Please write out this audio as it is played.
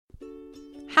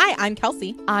Hi, I'm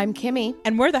Kelsey. I'm Kimmy.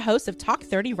 And we're the hosts of Talk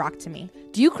 30 Rock to Me.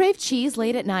 Do you crave cheese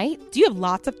late at night? Do you have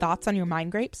lots of thoughts on your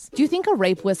mind grapes? Do you think a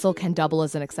rape whistle can double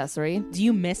as an accessory? Do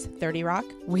you miss 30 Rock?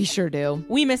 We sure do.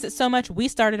 We miss it so much, we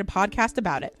started a podcast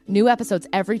about it. New episodes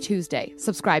every Tuesday.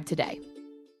 Subscribe today.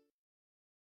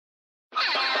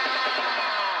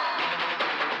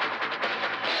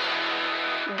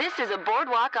 This is a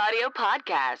Boardwalk Audio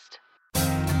podcast.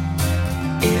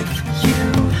 If you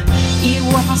eat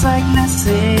waffles like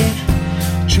Nestle,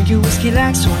 drink your whiskey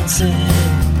like Swanson,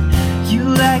 you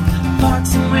like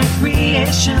Parks and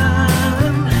Recreation.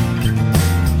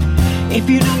 If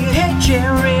you know you hate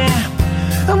Jerry,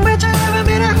 I bet you haven't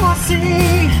been a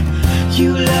horsey,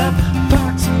 you love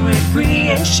Parks and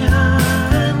Recreation.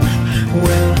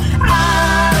 Well,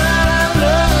 I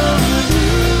love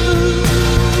you,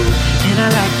 and I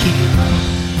like you,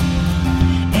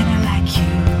 and I like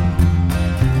you.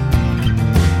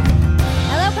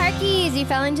 Hello, Parkies. You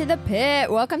fell into the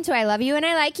pit. Welcome to I Love You and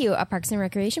I Like You, a Parks and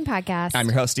Recreation podcast. I'm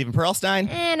your host, Stephen Pearlstein.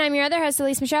 And I'm your other host,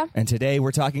 Elise Michelle. And today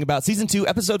we're talking about Season 2,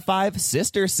 Episode 5,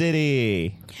 Sister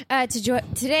City.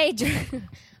 Today...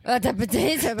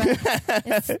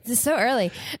 it's so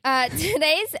early.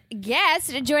 Today's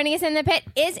guest joining us in the pit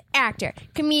is actor,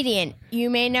 comedian. You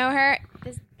may know her.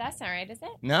 That's not right, is it?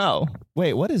 No.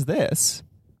 Wait, what is this?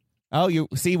 Oh, you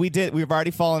see, we've already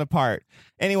fallen apart.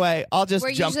 Anyway, I'll just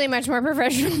We're jump. usually much more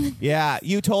professional. Yeah,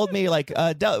 you told me write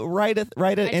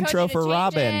an intro for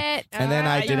Robin, and then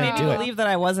I didn't do it. Believe that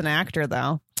I was an actor,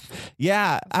 though.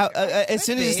 Yeah, as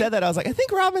soon as you said that, I was like, I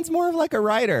think Robin's more of like a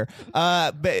writer.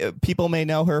 People may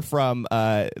know her from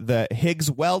the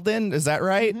Higgs Weldon, is that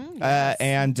right? Mm-hmm, yes.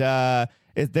 And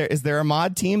is there a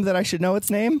mod team that I should know its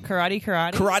name?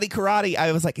 Karate.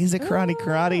 I was like, is it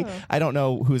Karate? I don't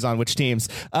know who's on which teams.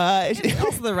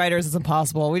 Also, the writers is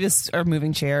impossible. We just are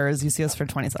moving chairs. You see us for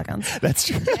 20 seconds. That's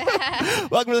true.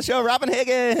 Welcome to the show, Robin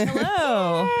Higgins.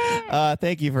 Hello.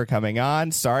 Thank you for coming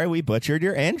on. Sorry we butchered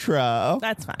your intro.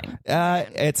 That's fine.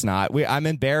 It's not. I'm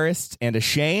embarrassed and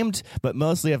ashamed, but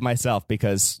mostly of myself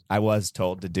because I was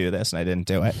told to do this and I didn't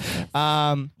do it.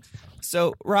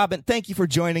 So, Robin, thank you for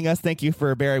joining us. Thank you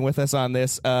for bearing with us on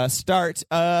this start.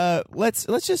 We're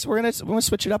gonna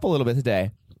switch it up a little bit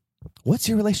today. What's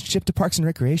your relationship to Parks and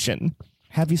Recreation?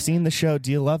 Have you seen the show?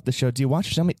 Do you love the show? Do you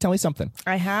watch it? Tell me something.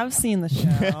 I have seen the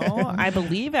show. I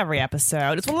believe every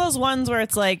episode. It's one of those ones where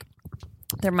it's like,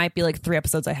 there might be like 3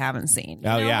 episodes I haven't seen. You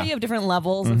know, yeah. You have different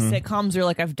levels of sitcoms. You're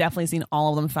like, I've definitely seen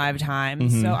all of them 5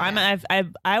 times. So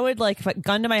I would like, if a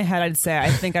gun to my head, I'd say I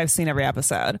think I've seen every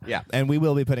episode. Yeah, and we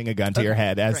will be putting a gun to your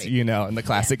head, as you know, in the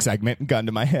classic segment, gun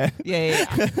to my head. Yeah.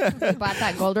 Bought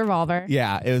that gold revolver.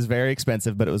 Yeah, it was very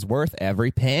expensive, but it was worth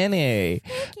every penny.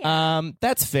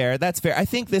 That's fair. I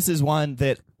think this is one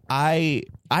that I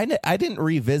didn't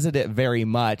revisit it very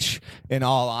much, in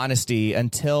all honesty,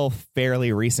 until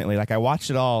fairly recently. Like, I watched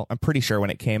it all, I'm pretty sure, when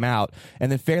it came out. And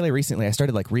then fairly recently, I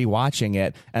started, like, rewatching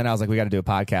it. And I was like, we got to do a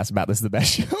podcast about this. Is the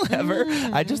best show ever.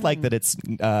 I just like that it's,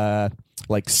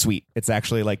 like, sweet. It's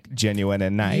actually, like, genuine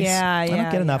and nice. I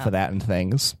don't get enough of that in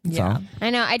things. Yeah. So.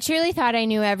 I know. I truly thought I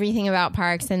knew everything about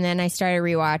parks, and then I started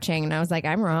rewatching, and I was like,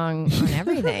 I'm wrong on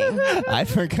everything. I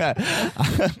forgot.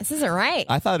 This isn't right.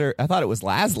 I thought it was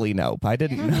Leslie Nope. I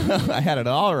didn't know. I had it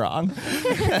all wrong.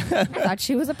 I thought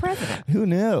she was a president. Who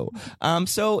knew?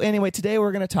 So anyway, today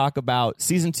we're going to talk about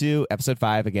Season 2, Episode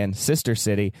 5, again, Sister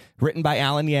City, written by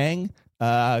Alan Yang,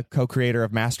 co-creator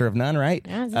of Master of None, right?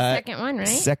 Yeah, it's the second one,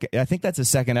 right? I think that's his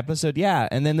second episode, yeah.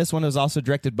 And then this one was also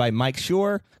directed by Mike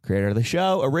Schur, creator of the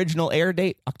show. Original air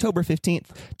date, October 15th,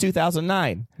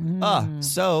 2009.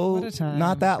 So What a time.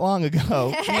 not that long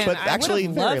ago. But actually, I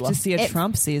would very have loved long. to see a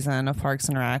Trump season of Parks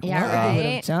and Rec. Yeah, What they would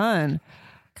right? have done.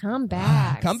 Come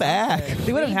back. Come back.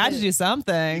 They would have had to do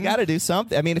something. You got to do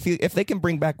something. I mean, if they can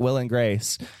bring back Will and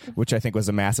Grace, which I think was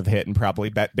a massive hit and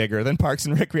probably bigger than Parks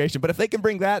and Recreation, but if they can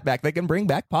bring that back, they can bring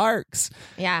back Parks.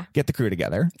 Yeah. Get the crew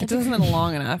together. It doesn't been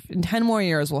long enough. In 10 more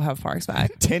years, we'll have Parks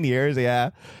back. 10 years,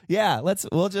 yeah.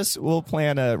 We'll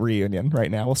plan a reunion right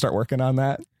now. We'll start working on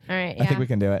that. All right. I think we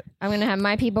can do it. I'm going to have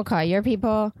my people call your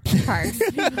people parks.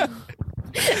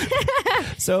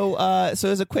 So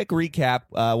as a quick recap,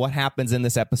 what happens in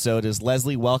this episode is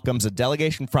Leslie welcomes a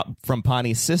delegation from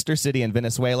Pawnee sister city in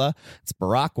Venezuela. It's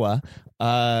Baragua,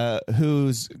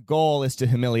 whose goal is to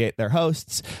humiliate their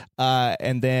hosts.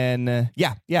 And then,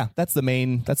 that's the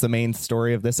main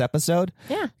story of this episode.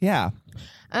 Yeah.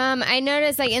 I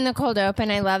noticed, like, in the cold open,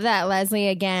 I love that Leslie,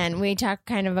 again, we talk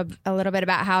kind of a little bit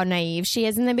about how naive she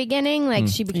is in the beginning. Like,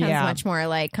 she becomes much more,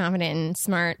 like, confident and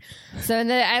smart. So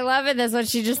I love it. That's what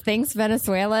she just thinks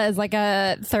Venezuela is like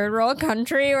a third world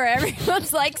country where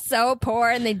everyone's like so poor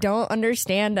and they don't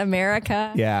understand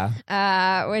America.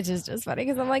 Yeah. Which is just funny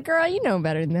because I'm like, girl, you know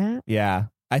better than that. Yeah.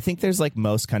 I think there's like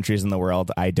most countries in the world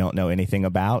I don't know anything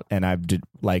about, and I'm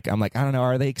like, I don't know,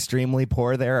 are they extremely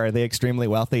poor there? Are they extremely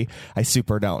wealthy? I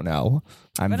super don't know.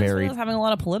 I'm Venezuela's having a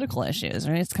lot of political issues,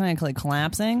 right? It's kind of like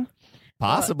collapsing.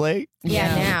 Possibly.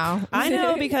 Yeah, now. I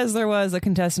know because there was a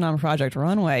contestant on Project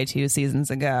Runway 2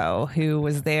 seasons ago who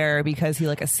was there because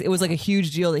it was like a huge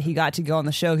deal that he got to go on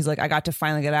the show. He's like, I got to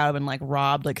finally get out. I've been like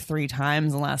robbed like 3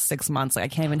 times in the last 6 months. Like I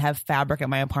can't even have fabric at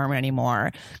my apartment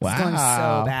anymore. Wow. It's going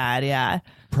so bad. Yeah.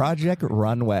 Project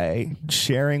Runway,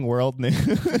 sharing world news.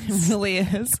 It really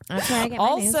is. That's where I get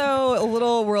my news. Also, a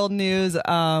little world news,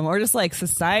 or just like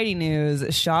society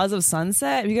news. Shaws of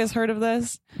Sunset. Have you guys heard of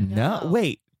this? No.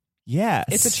 Wait. Yes.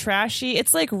 It's a trashy,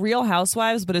 it's like Real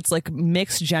Housewives, but it's like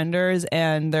mixed genders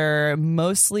and they're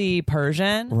mostly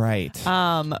Persian. Right.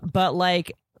 But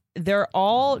like they're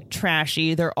all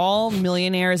trashy. They're all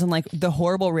millionaires and like the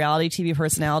horrible reality TV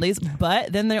personalities.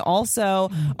 But then they also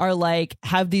are like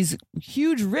have these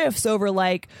huge riffs over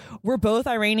like we're both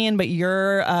Iranian, but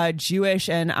you're Jewish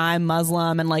and I'm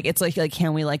Muslim, and like it's like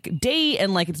can we like date,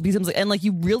 and like it's becomes and like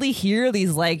you really hear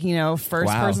these like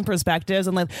first person perspectives,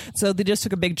 and like so they just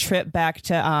took a big trip back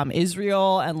to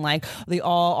Israel, and like they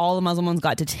all the Muslim ones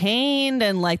got detained,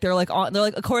 and like they're like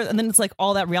of course, and then it's like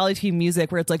all that reality TV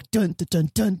music where it's like dun dun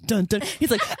dun dun dun dun.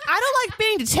 He's like, I don't like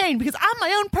being detained because I'm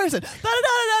my own person. Da, da, da,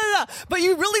 da, da, da. But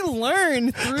you really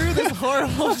learn through this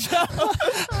horrible show.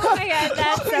 Oh my god,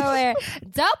 that's so weird.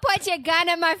 Don't put your gun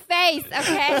in my face,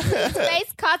 okay?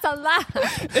 Face costs a lot.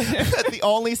 The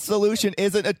only solution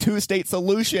isn't a 2-state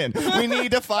solution. We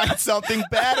need to find something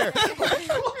better.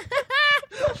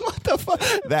 What the fuck?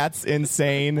 That's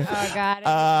insane. Oh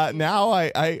god. Now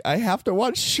I have to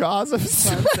watch Shaws of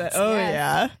Sunset. Oh Yes.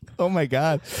 yeah. Oh my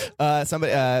god!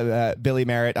 Somebody, Billy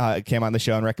Merritt, came on the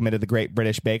show and recommended the Great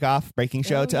British Bake Off baking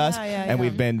show to us, and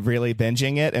we've been really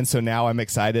binging it. And so now I'm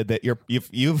excited that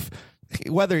you've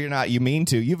whether or not you mean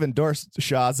to, you've endorsed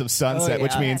Shaws of Sunset,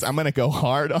 which means I'm going to go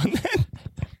hard on that.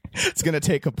 It's going to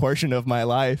take a portion of my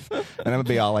life, and I'm going to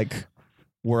be all like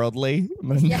worldly.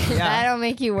 That'll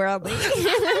make you worldly.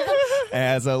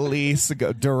 As Elise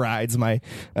derides my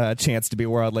chance to be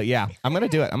worldly. Yeah, I'm going to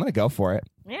do it. I'm going to go for it.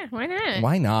 Yeah, why not?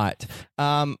 Why not?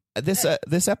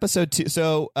 This episode too.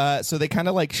 So they kind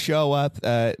of like show up.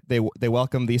 They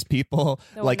welcome these people.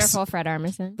 The like wonderful Fred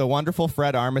Armisen. The wonderful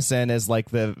Fred Armisen is like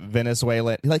the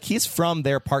Venezuelan. Like he's from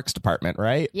their parks department,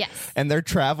 right? Yes. And they're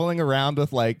traveling around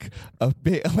with like a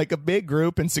big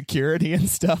group and security and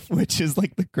stuff, which is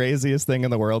like the craziest thing in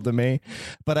the world to me.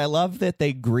 But I love that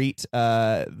they greet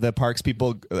the parks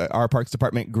people. Our parks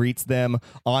department greets them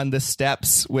on the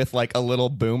steps with like a little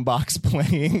boombox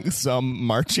playing some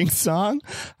marching song.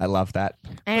 I love that.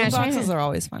 I know, Boxes are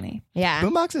always funny. yeah.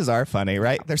 Boomboxes are funny,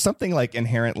 right? There's something like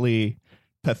inherently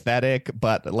pathetic,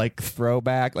 but like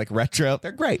throwback, like retro.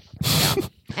 They're great.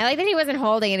 I like that he wasn't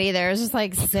holding it either. It was just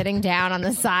like sitting down on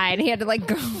the side. He had to like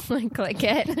go and click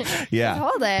it. Yeah. Just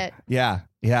hold it.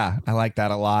 Yeah, I like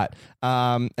that a lot.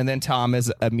 And then Tom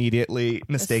is immediately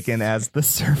mistaken as the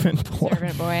servant boy.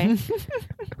 Servant boy.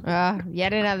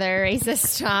 Yet another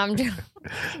racist Tom.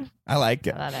 I like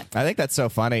it. I love it. I think that's so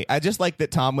funny. I just like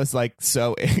that Tom was like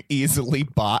so easily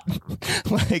bought.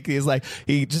 Like he's like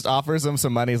he just offers him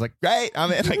some money. He's like, great,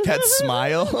 I'm in. Like that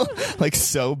smile, like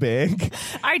so big.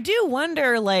 I do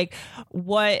wonder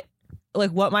what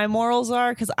my morals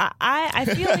are, because I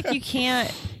feel like you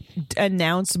can't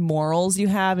announce morals you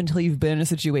have until you've been in a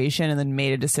situation and then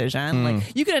made a decision.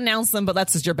 Like you can announce them, but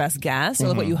that's just your best guess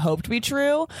or what you hope to be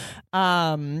true.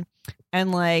 And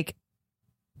like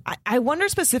I wonder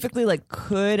specifically, like,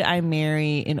 could I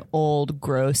marry an old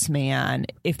gross man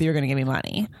if they were going to give me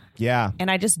money? Yeah. And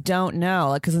I just don't know,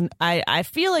 like, because I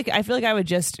feel like I would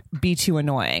just be too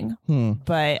annoying.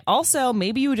 But also,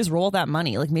 maybe you would just roll that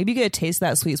money. Like, maybe you get a taste of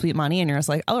that sweet, sweet money, and you're just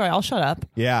like, all right, I'll shut up.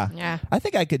 Yeah. I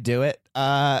think I could do it.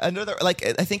 Another, like,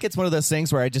 I think it's one of those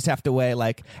things where I just have to weigh,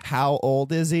 like, how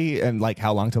old is he and, like,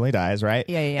 how long till he dies, right?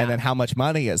 Yeah. And then how much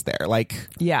money is there? Like,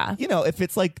 yeah. You know, if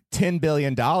it's like $10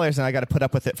 billion and I got to put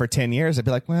up with it for 10 years, I'd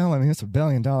be like, well, I mean, it's $1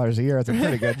 billion a year. It's a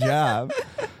pretty good job.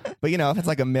 But, you know, if it's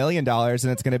like $1 million and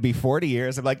it's going to be 40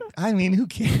 years, I'm like, I mean, who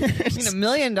cares? I mean, $1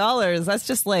 million, that's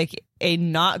just like a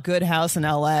not good house in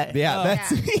LA. Yeah,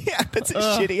 that's a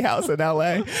shitty house in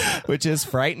LA, which is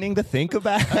frightening to think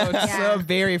about. It's so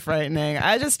very frightening.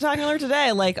 I was just talking to her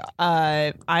today. Like,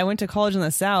 I went to college in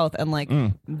the South, and like,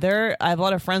 I have a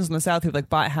lot of friends in the South who like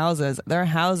bought houses. Their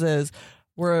houses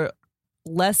were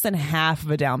less than half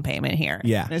of a down payment here.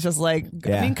 Yeah. And it's just like,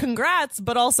 Yeah. I mean, congrats,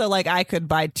 but also like I could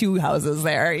buy 2 houses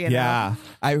there. You know? Yeah,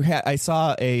 I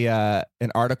saw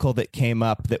an article that came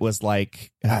up that was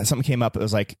like something came up. It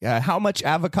was like how much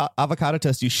avocado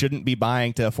toast you shouldn't be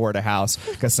buying to afford a house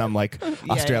because some like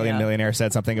Australian millionaire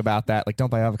said something about that. Like,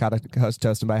 don't buy avocado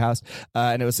toast and buy a house.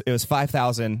 And it was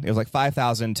 5,000. It was like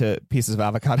 5,000 pieces of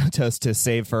avocado toast to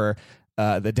save for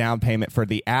the down payment for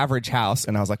the average house.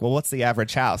 And I was like, well, what's the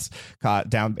average house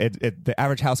the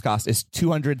average house cost is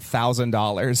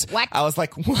 $200,000. What? I was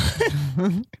like, what?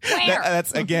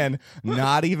 That's again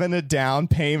not even a down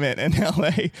payment in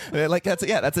LA. Like that's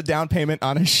a down payment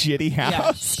on a shitty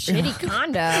house. Shitty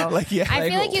condo. Like, yeah, I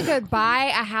feel like you could buy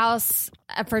a house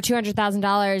for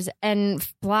 $200,000 and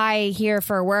fly here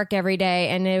for work every day,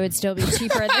 and it would still be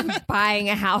cheaper than buying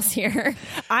a house here.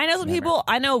 I know some people.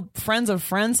 I know friends of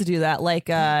friends who do that. Like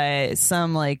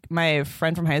some like my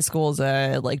friend from high school is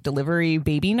a like delivery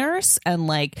baby nurse, and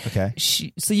like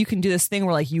so you can do this thing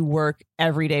where like you work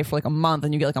every day for like a month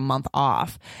and you get like a month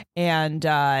off, and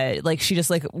like she just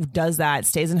like does that,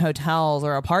 stays in hotels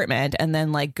or apartment, and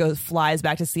then like flies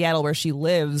back to Seattle where she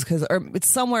lives or it's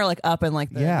somewhere like up in like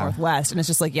the Northwest, and it's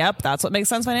just like, yep, that's what makes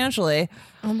sense financially.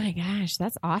 Oh my gosh,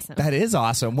 that's awesome. That is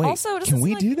awesome. Wait, also, can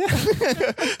we do that?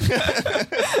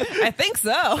 I think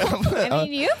so. I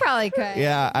mean, you probably could.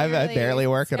 Yeah, I Really barely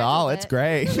work at all.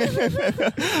 scheduled It's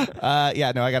it.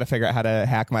 great. No, I got to figure out how to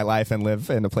hack my life and live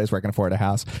in a place where I can afford a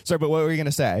house. Sorry, but what were you going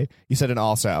to say? You said an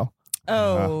also.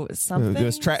 Something.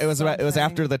 It was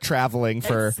after the traveling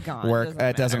for It's gone. work.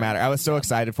 It doesn't matter. I was so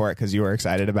excited for it because you were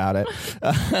excited about it.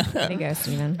 Way to go,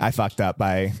 Steven. I fucked up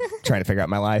by trying to figure out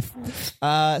my life.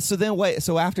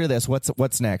 So after this,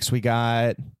 what's next? We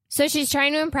got. So she's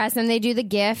trying to impress them. They do the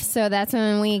gift, so that's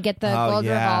when we get the gold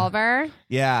revolver.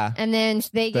 Yeah. And then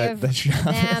they give them Scuff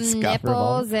nipples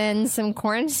revolver. and some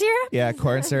corn syrup. Yeah,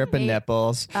 corn syrup and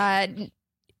nipples.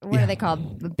 What are they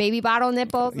called? Baby bottle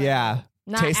nipples? Yeah.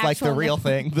 Not Taste like the actual real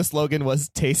nipples. thing. The slogan was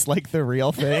 "Taste like the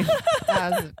real thing."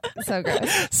 That was so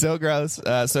gross. So gross.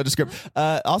 So descriptive.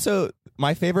 Also,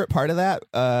 my favorite part of that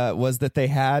was that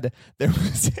there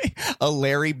was a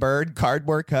Larry Bird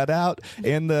cardboard cutout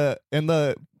in the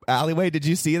alleyway. Did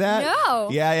you see that? No.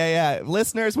 Yeah.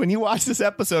 Listeners, when you watch this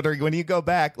episode or when you go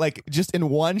back, like just in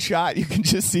one shot, you can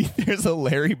just see there's a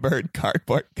Larry Bird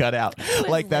cardboard cutout.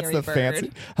 Like that's Larry the Bird?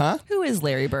 fancy. Huh? Who is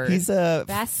Larry Bird? He's a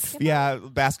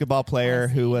basketball player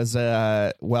who was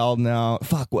well-known.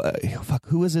 Fuck.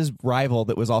 Who was his rival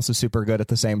that was also super good at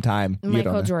the same time? You don't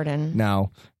Michael know. Jordan.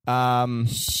 No. I'll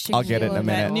get it in a that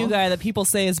minute. new guy that people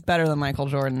say is better than Michael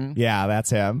Jordan. Yeah,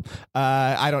 that's him.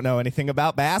 I don't know anything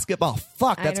about basketball.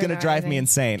 Fuck, that's don't going to know drive me anything.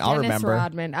 insane. I'll Dennis remember.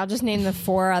 Rodman. I'll just name the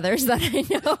 4 others that I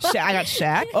know. I got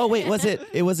Shaq. Oh wait, was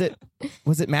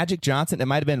it Magic Johnson? It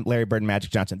might have been Larry Bird and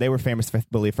Magic Johnson. They were famous, I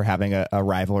believe, for having a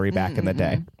rivalry back in the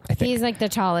day. I think. He's like the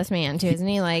tallest man too, isn't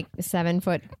he? Like 7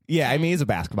 foot. Yeah, I mean he's a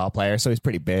basketball player, so he's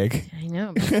pretty big. I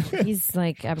know. But he's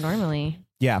like abnormally.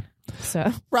 Yeah.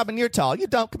 So Robin, you're tall. You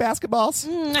dunk basketballs.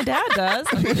 My dad does.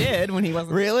 He did when he was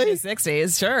Really? in his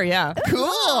 60s. Sure, yeah. Cool.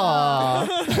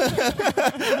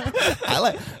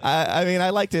 I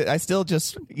liked it. I still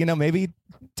just, maybe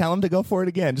tell him to go for it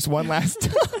again. Just one last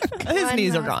time. His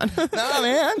knees are gone. No,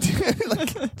 man.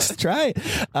 Just try it.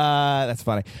 That's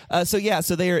funny. So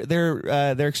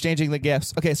they're exchanging the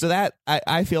gifts. Okay, so that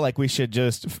I feel like we should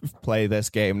just play this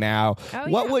game now. Oh,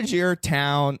 What yeah. would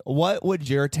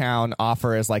your town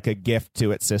offer as like a gift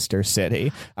to its sister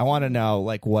city? I want to know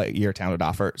like what your town would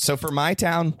offer. So for my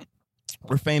town,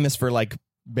 we're famous for like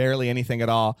barely anything at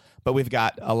all, but we've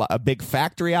got a big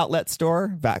factory outlet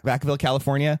store, Vacaville,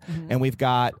 California, and we've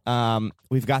got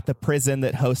the prison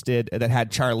that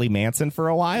had Charlie Manson for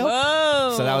a while.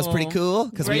 Whoa. So that was pretty cool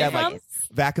because we Where have you like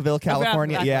Vacaville,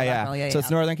 California. Vacaville, Yeah. yeah, So it's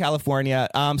Northern California.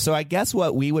 So I guess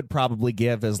what we would probably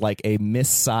give is like a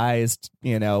missized,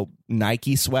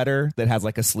 Nike sweater that has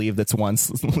like a sleeve that's one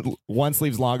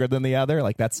sleeve's longer than the other.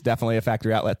 Like that's definitely a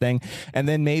factory outlet thing. And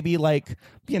then maybe like,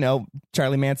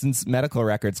 Charlie Manson's medical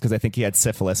records because I think he had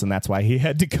syphilis and that's why he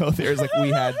had to go there. It's like we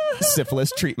had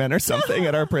syphilis treatment or something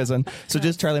at our prison. So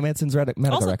just Charlie Manson's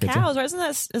medical Also records. cows, right?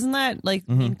 Isn't that like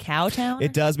in Cowtown?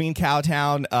 It does mean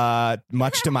Cowtown,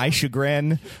 much to my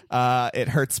chagrin. It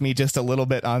hurts me just a little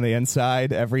bit on the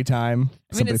inside every time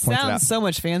I mean, somebody it points it out. sounds so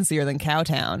much fancier than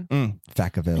Cowtown.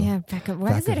 Vacaville. Yeah,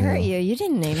 why does it hurt you? You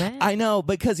didn't name it. I know,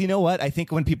 because you know what? I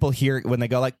think when people when they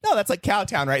go like, no, that's like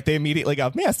Cowtown, right? They immediately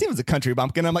go, man, Steven's a country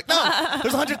bumpkin. I'm like, no,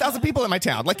 there's 100,000 people in my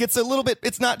town. Like it's a little bit,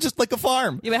 it's not just like a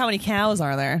farm. Yeah, but how many cows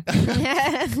are there?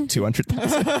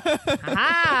 200,000.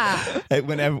 Ah,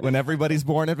 When everybody's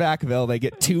born in Vacaville, they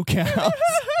get 2 cows.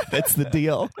 That's the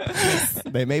deal.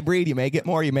 They may breed. You may get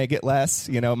more. You may get less.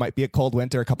 You know, it might be a cold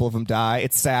winter. A couple of them die.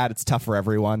 It's sad. It's tough for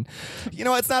everyone. You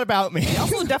know, it's not about me.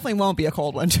 Also, definitely won't be a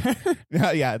cold winter.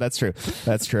 Yeah, that's true.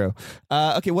 That's true.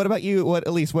 Okay, what about you? What,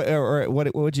 Elise?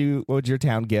 What would your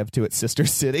town give to its sister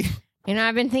city? You know,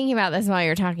 I've been thinking about this while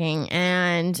you're talking,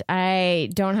 and I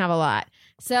don't have a lot.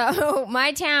 So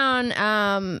my town,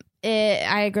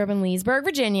 I grew up in Leesburg,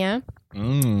 Virginia.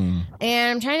 And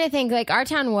I'm trying to think, like, our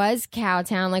town was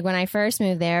Cowtown, like, when I first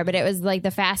moved there, but it was, like,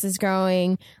 the fastest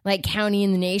growing, like, county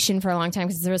in the nation for a long time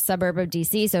because it was a suburb of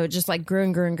D.C., so it just, like, grew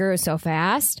and grew and grew so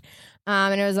fast.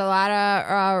 And it was a lot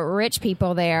of rich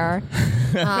people there.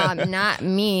 Not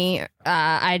me.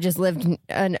 I just lived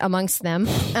amongst them.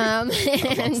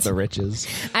 Amongst the riches.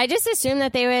 I just assumed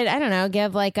that they would, I don't know,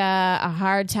 give like a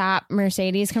hard top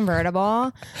Mercedes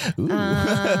convertible.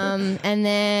 And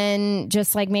then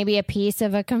just like maybe a piece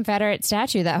of a Confederate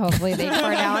statue that hopefully they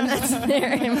tore down that's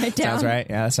there in my town. Sounds right.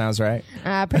 Yeah, that sounds right.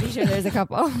 Pretty sure there's a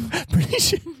couple. Pretty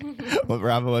sure. Well,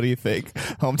 Robin, what do you think?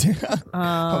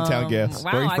 Hometown gifts.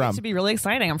 Wow, Where are you I from? get to be really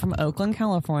exciting. I'm from Oakland,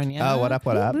 California. Oh, what up?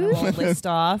 What up? We'll list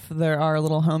off there are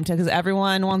little hometown because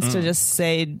everyone wants to just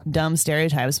say dumb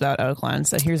stereotypes about Oakland.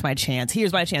 So here's my chance.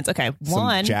 Okay,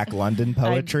 Some Jack London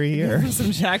poetry or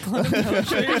some Jack London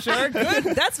poetry. Sure, good.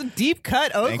 That's a deep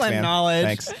cut Oakland Thanks, man.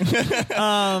 knowledge. Thanks.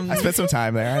 I spent some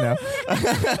time there.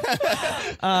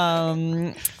 I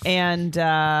know.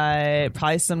 And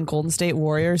probably some Golden State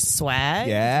Warriors swag.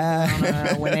 Yeah. On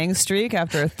a winning streak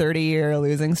after a 30-year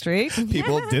losing streak.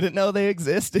 People didn't know they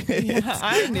existed. Yeah,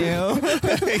 I knew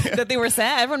that they were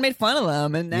sad. Everyone made fun of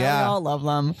them, and now we all love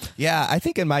them. Yeah, I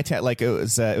think in my town, like it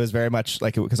was very much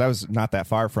like because I was not that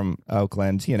far from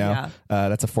Oakland. You know,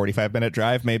 that's a 45-minute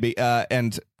drive maybe,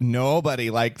 and nobody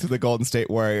liked the Golden State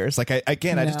Warriors. Like I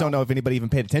just don't know if anybody even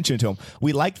paid attention to them.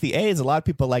 We liked the A's. A lot of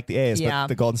people liked the A's, but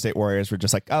the Golden State Warriors were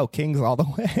just like, oh, Kings all the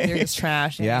way. They're just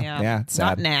trash. Yeah. It's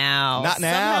sad. Not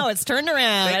now. Somehow it's turned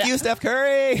around. Thank you, Steph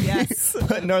Curry. Yes.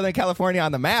 Put Northern California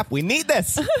on the map. We need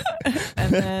this.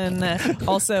 And then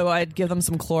also I'd give them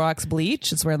some Clorox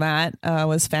bleach. It's where that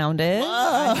was founded.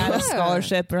 I had a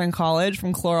scholarship during college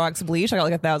from Clorox bleach. I got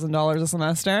like $1,000 a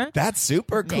semester. That's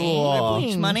super cool.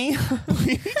 Bleach money.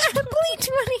 Bleach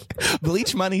money.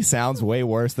 Bleach money sounds way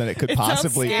worse than it could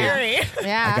possibly be. Scary.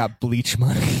 Yeah. I got bleach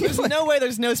money. There's no way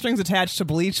there's no strings attached to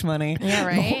bleach money. Yeah,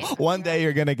 right? One day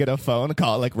you're going to get a phone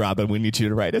call like, Robin, we need you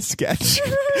to write a sketch.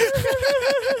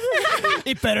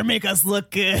 It better make us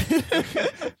look good.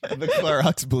 The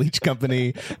Clorox Bleach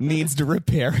Company needs to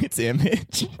repair its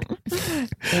image.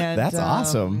 And, that's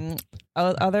awesome.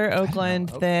 Other Oakland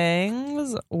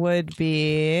things would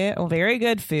be very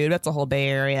good food. That's a whole Bay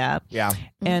Area. Yeah.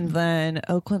 And then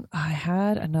Oakland, I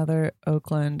had another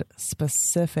Oakland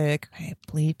specific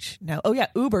bleach. No. Oh, yeah.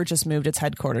 Uber just moved its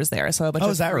headquarters there. So a bunch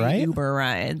of is that free right? Uber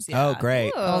rides. Yeah. Oh,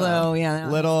 great. Although,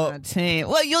 Little.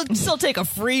 well, you'll still take a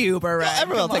free Uber ride.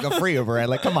 Everyone will take a free Uber ride.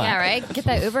 Like, come on. Yeah, right? Get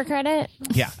that Uber credit.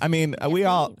 Yeah. I mean,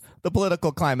 the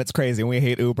political climate's crazy and we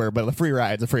hate Uber, but a free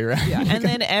ride's a free ride. Yeah. And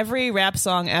then every rap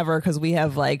song ever, because we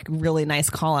have like really nice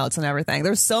call outs and everything.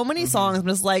 There's so many songs. I'm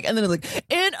just like, and then it's like,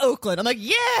 in Oakland. I'm like,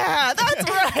 yeah, that's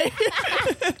right.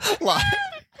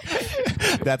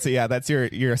 That's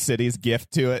your city's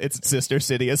gift to it. Its sister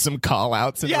city is some call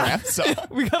outs and rap songs.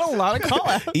 We got a lot of call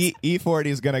outs. E40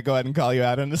 is going to go ahead and call you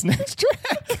out on this next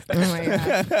track. Oh my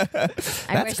God.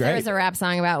 I wish there was a rap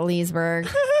song about Leesburg.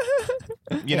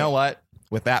 You know what?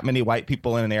 With that many white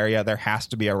people in an area, there has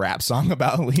to be a rap song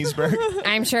about Leesburg.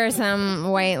 I'm sure some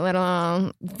white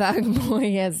little thug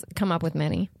boy has come up with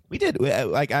many. We did.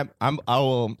 Like I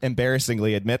will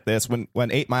embarrassingly admit this. When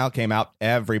 8 Mile came out,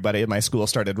 everybody in my school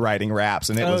started writing raps,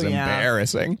 and it was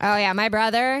embarrassing. Oh yeah, my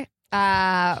brother.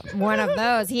 One of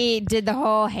those. He did the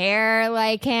whole hair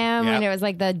like him, and it was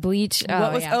like the bleach.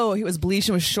 He was bleached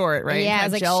and was short, right? Yeah,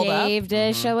 it was like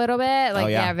shaved-ish a little bit.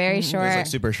 Like very short. It was like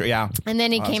super short. Yeah. And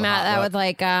then he came out that with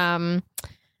like I'm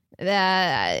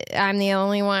the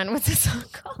only one. What's the song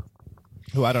called?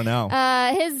 Who I don't know.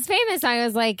 His famous song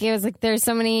was like there's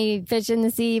so many fish in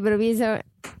the sea, but it'll be so.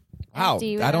 Wow,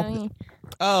 I don't.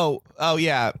 Oh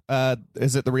yeah.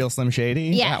 Is it the real Slim Shady?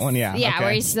 Yes. That one, yeah. Yeah, okay.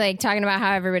 where he's like talking about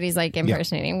how everybody's like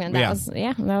impersonating him. And that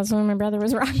was when my brother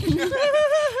was rocking.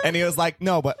 And he was like,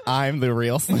 no, but I'm the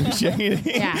real Slim Shady.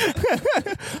 Yeah.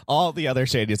 All the other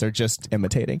shadies are just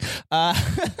imitating.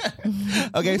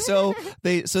 Okay, so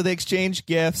they exchange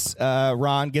gifts.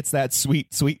 Ron gets that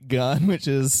sweet gun, which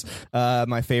is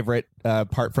my favorite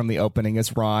part from the opening.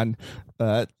 Is Ron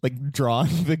like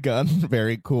drawing the gun?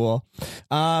 Very cool.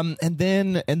 And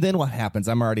then what happens?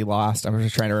 I'm already lost. I'm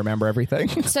just trying to remember everything.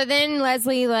 So then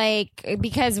Leslie, like,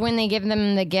 because when they give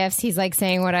them the gifts, he's like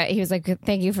saying he was like,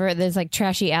 thank you for this like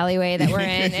trashy alleyway that we're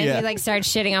in. And he like starts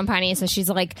shitting on Punny. So she's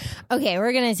like, okay,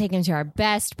 we're going to take him to our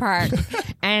best park.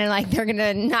 And like, they're going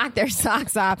to knock their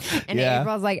socks off. And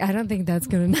April's like, I don't think that's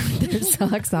going to knock their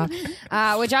socks off.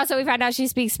 Which also we found out she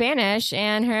speaks Spanish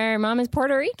and her mom is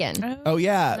Puerto Rican. Oh,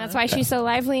 yeah. That's why she's so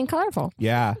lively and colorful.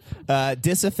 Yeah.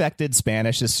 Disaffected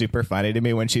Spanish is super funny to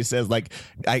me when she says like,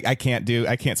 I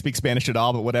can't speak Spanish at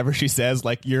all, but whatever she says,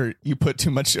 like you put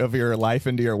too much of your life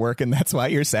into your work and that's why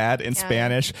you're sad in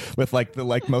Spanish with like the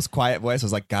like most quiet voice. I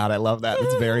was like, God, I love that.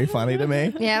 It's very funny to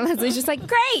me. Yeah. Leslie's just like,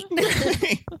 great.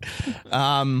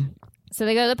 So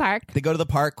they go to the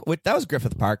park. That was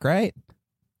Griffith Park, right?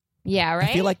 Yeah, right.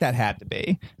 I feel like that had to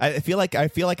be. I feel like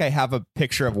I have a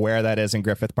picture of where that is in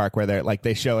Griffith Park, where they're like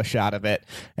they show a shot of it,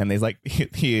 and they's like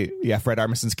Fred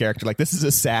Armisen's character like, this is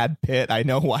a sad pit. I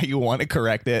know why you want to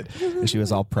correct it. And she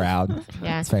was all proud.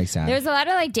 Yeah, it's very sad. There's a lot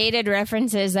of like dated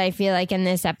references. I feel like in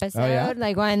this episode, Oh, yeah?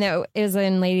 like one that is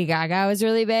when Lady Gaga was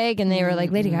really big, and they were like,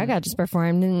 Lady Gaga just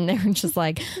performed, and they were just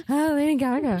like, oh, Lady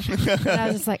Gaga. And I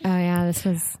was just like, oh yeah, this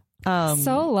was.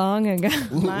 So long ago.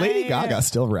 Lady Gaga's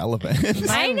still relevant.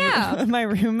 I know. My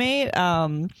roommate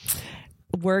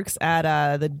works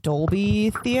at the Dolby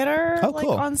Theater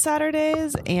cool. on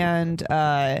Saturdays, and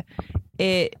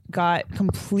it got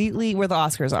completely where the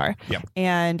Oscars are. Yep.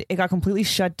 And it got completely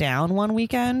shut down one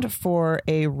weekend for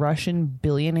a Russian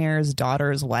billionaire's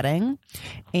daughter's wedding.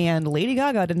 And Lady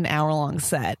Gaga did an hour-long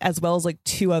set, as well as like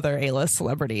 2 other A-list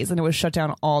celebrities. And it was shut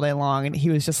down all day long. And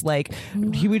he was just like,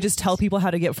 he would just tell people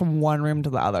how to get from one room to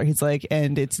the other. He's like,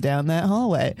 and it's down that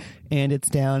hallway. And it's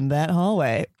down that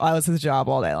hallway. That was his job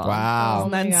all day long. Wow.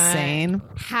 Isn't that insane?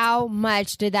 How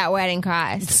much did that wedding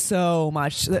cost? So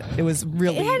much. It was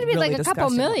really, It had to be really like a couple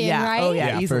disgusting. million, yeah. right? Oh, yeah,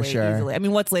 Yeah, easily, for sure. easily. I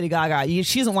mean, what's Lady Gaga?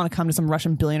 She doesn't want to come to some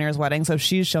Russian billionaire's wedding, so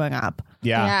she's showing up.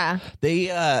 Yeah. They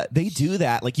do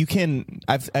that. Like you can.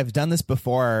 I've done this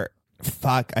before.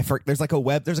 There's a couple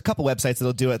websites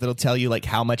that'll do it. That'll tell you like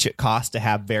how much it costs to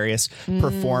have various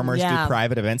performers do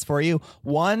private events for you.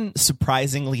 One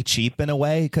surprisingly cheap in a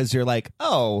way, because you're like,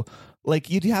 oh, like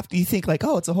you think like,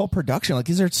 oh, it's a whole production. Like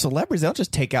these are celebrities. They don't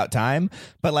just take out time.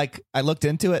 But like I looked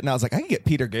into it and I was like, I can get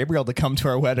Peter Gabriel to come to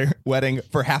our wedding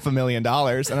for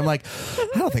 $500,000. And I'm like,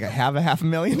 I don't think I have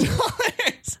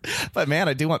 $500,000. But man,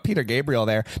 I do want Peter Gabriel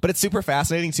there. But it's super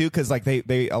fascinating too, because like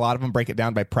they a lot of them break it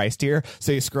down by price tier.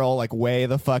 So you scroll like way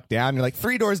the fuck down. You're like,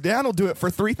 3 doors down will do it for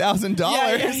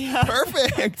 $3,000. Yeah.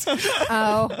 Perfect.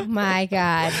 Oh my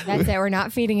God. That's it. We're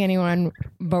not feeding anyone,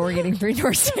 but we're getting 3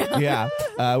 doors down. Yeah.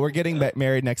 We're getting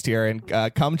married next year,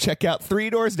 and come check out 3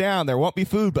 doors down. There won't be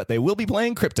food, but they will be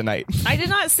playing Kryptonite. I did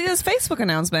not see this Facebook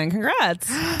announcement. Congrats.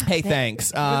 Hey,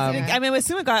 thanks. I mean, I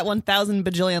assume it got 1,000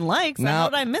 bajillion likes. No. How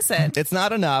did I miss it? It's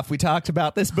not enough. We talked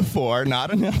about this before.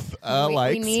 Not enough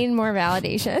likes. We need more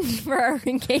validation for our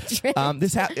engagement.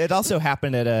 It also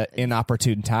happened at an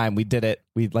inopportune time. We did it.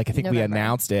 I think we November.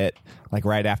 announced it like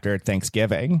right after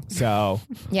Thanksgiving. So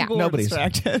Yeah. People were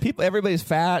distracted. Everybody's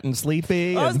fat and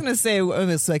sleepy. I was going to say it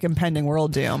was like impending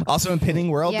world doom. Also, impending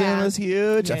world doom was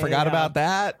huge. I forgot about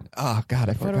that. Oh God,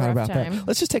 I forgot rough about time. that.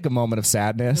 Let's just take a moment of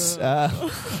sadness.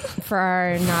 For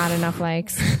our not enough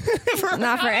likes.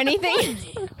 Not for anything.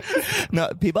 No,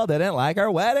 people didn't like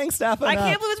our wedding stuff enough. I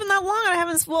can't believe it's been that long and I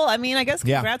haven't. Well, I mean, I guess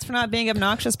congrats for not being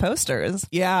obnoxious posters.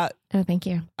 Yeah. Oh, thank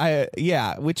you. I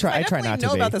try not to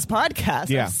know be. about this podcast.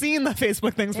 Yeah. I've seen the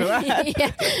Facebook things for that.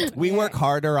 Yeah. We work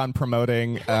harder on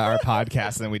promoting our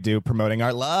podcast than we do promoting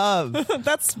our love.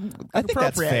 That's I think that's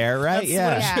appropriate. fair, right? That's Yeah.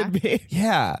 what it should be.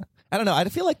 Yeah. I don't know. I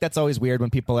feel like that's always weird when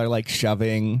people are like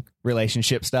shoving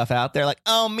relationship stuff out there. Like,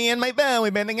 oh, me and my boo,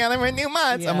 we've been together for 2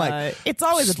 months. I'm like, it's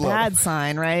always slow. a bad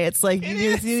sign, right? It's like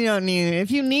you don't need.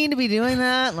 If you need to be doing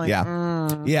that, like,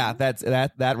 yeah,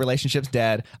 that relationship's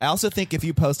dead. I also think if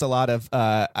you post a lot of,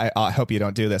 I hope you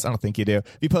don't do this. I don't think you do.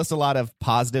 If you post a lot of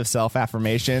positive self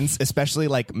affirmations, especially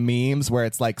like memes where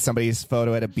it's like somebody's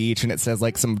photo at a beach and it says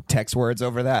like some text words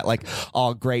over that, like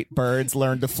all great birds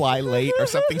learn to fly late or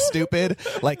something stupid.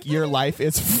 Like your life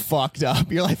is fucked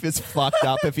up. Your life is fucked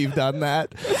up if you've you've done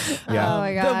that. Yeah. Oh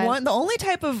my god. The only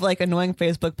type of like annoying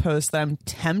Facebook post that I'm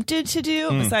tempted to do,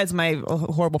 besides my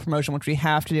horrible promotion, which we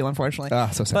have to do unfortunately,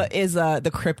 So sad. but is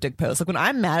the cryptic post. Like when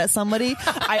I'm mad at somebody,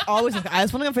 I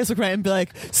just want to go on Facebook right and be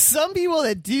like, some people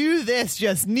that do this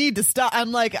just need to stop.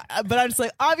 I'm like, but I'm just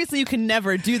like, obviously you can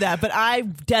never do that, but I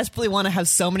desperately want to have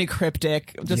so many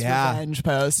cryptic revenge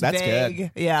posts. That's vague.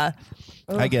 good. Yeah.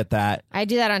 I get that. I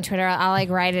do that on Twitter. I'll like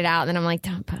write it out, and then I'm like,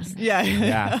 don't post it. Yeah.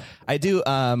 Yeah, I do.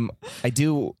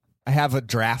 I have a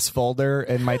drafts folder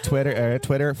in my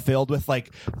Twitter filled with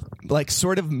like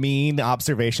sort of mean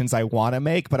observations I want to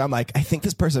make, but I'm like, I think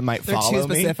this person might They're follow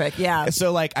too specific. me. Yeah.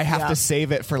 So like I have to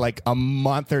save it for like a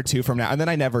month or two from now, and then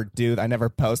I never do. I never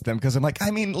post them because I'm like,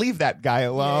 I mean, leave that guy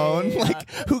alone. Yeah. Like,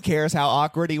 who cares how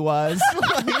awkward he was?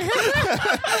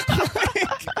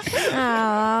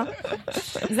 Aw.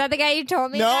 Is that the guy you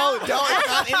told me? No, about? don't. It's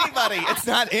not anybody. It's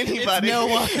not anybody. no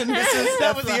one. This is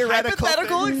That a was a theoretical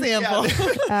hypothetical example.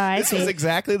 Oh, I This see. is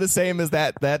exactly the same as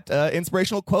that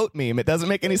inspirational quote meme. It doesn't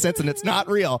make any sense and it's not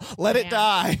real. Let it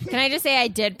die. Can I just say I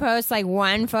did post like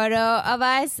one photo of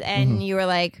us, and you were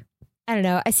like, I don't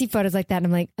know. I see photos like that, and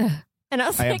I'm like, ugh. And I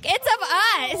was like, it's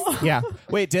of us. Yeah.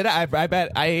 Wait, did I? I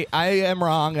bet I am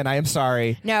wrong and I am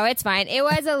sorry. No, it's fine. It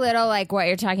was a little like what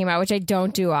you're talking about, which I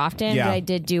don't do often, Yeah. but I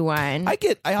did do one. I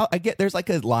get there's like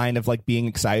a line of like being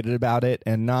excited about it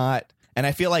and not. And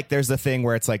I feel like there's a thing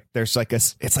where it's like it's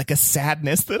like a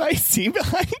sadness that I see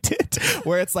behind it,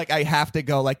 where it's like I have to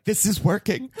go like, this is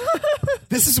working.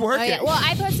 This is Oh, working. yeah. Well,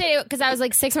 I posted it because I was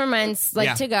like 6 more months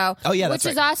Yeah. to go. Oh, yeah, which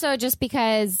that's is right. also just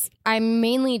because I'm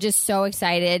mainly just so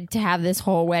excited to have this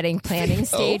whole wedding planning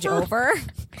stage over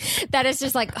that it's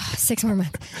just like 6 more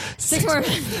months. 6 more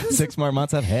months. 6 more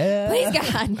months of hell. Please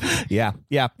God.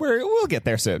 Yeah. We'll get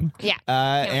there soon. Yeah.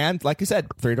 And like you said,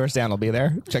 3 doors down will be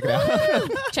there. Check it out.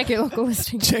 Check your local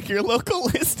listing. Check your local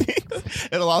listing.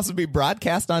 It'll also be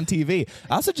broadcast on TV.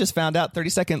 I also just found out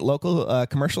 30-second local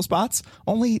commercial spots,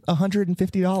 only $150.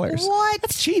 What?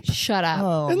 That's cheap. Shut up.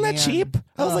 Oh, Isn't that man. cheap?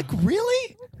 I was like,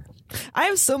 really? I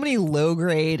have so many low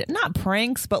grade, not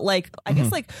pranks, but like I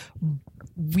guess like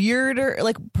weirder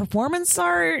like performance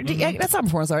art. Yeah, that's not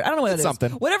performance art. I don't know what It's it is.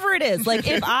 something. Whatever it is. Like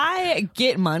if I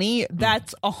get money,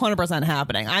 that's 100%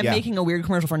 happening. I'm Yeah. making a weird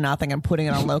commercial for nothing and putting it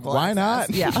on local. Why not?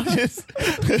 access.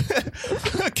 Yeah.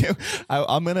 Okay.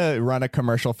 I'm gonna run a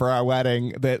commercial for our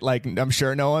wedding that like I'm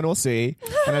sure no one will see,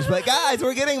 and I'm just like, guys,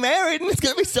 we're getting married and it's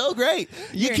gonna be so great.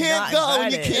 You You're can't not go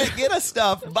and you invited. can't get us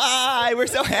stuff. Bye. We're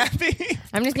so happy.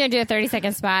 I'm just going to do a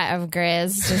 30-second spot of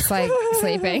Grizz just like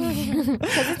sleeping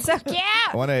because it's so cute.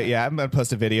 I'm gonna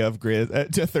post a video of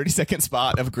Grizz, to a 30-second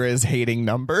spot of Grizz hating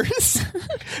numbers.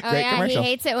 Oh, Great yeah. commercial. He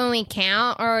hates it when we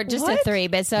count or just a 3.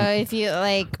 But so if you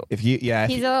like, If you, yeah,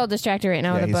 he's a little distracted right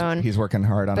now with a he's, bone. he's working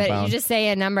hard on a But bone. you just say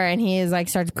a number and he is like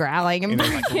starts growling and and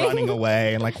then, like running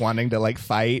away and like wanting to like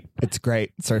fight. It's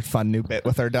great. It's our fun new bit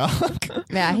with our dog.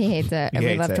 yeah, he hates it. He And we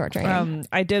hates love it. torturing him.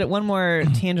 I did one more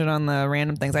tangent on the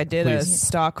random things. I did a Please.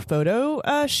 stock photo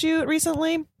shoot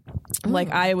recently.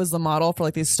 Like I was the model for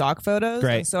like these stock photos.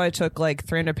 Great. And so I took like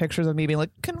 300 pictures of me being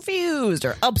like confused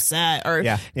or upset or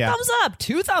Yeah. thumbs up,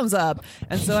 2 thumbs up.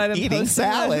 And so I've been Eating posting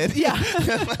salad. Yeah.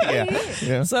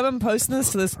 yeah. So I've been posting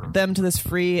this to them to this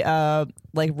free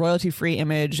like royalty free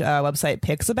image website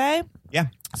Pixabay. Yeah.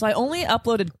 So I only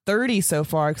uploaded 30 so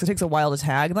far because it takes a while to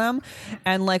tag them.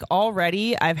 And like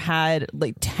already I've had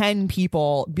like 10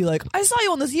 people be like, I saw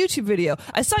you on this YouTube video.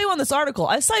 I saw you on this article.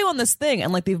 I saw you on this thing.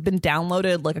 And like they've been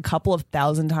downloaded like a couple of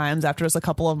thousand times after just a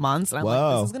couple of months. And I'm like,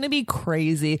 Whoa. this is going to be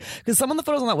crazy because some of the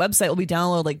photos on that website will be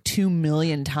downloaded like 2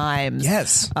 million times.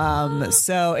 Yes.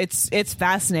 So it's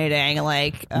fascinating.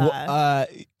 Like, Are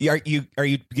you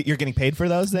you're getting paid for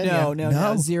those then? no, Yeah.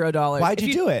 no, $0. Why'd If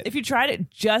you do it? If you tried it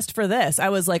just for this, I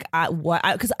was like,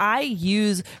 because I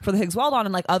use for the Higgs Weldon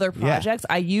and like other projects,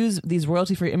 I use these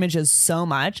royalty free images so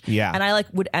much. Yeah. And I like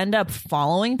would end up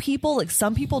following people. Like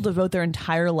some people devote their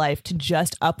entire life to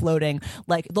just uploading.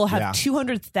 Like they'll have Yeah.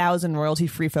 200,000 royalty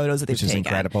free photos that they've Which is taken.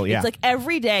 incredible, yeah. It's like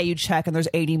every day you check and there's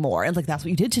 80 more. And it's like, that's what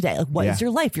you did today. Like, what is Yeah.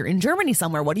 your life? You're in Germany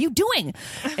somewhere. What are you doing?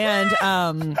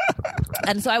 And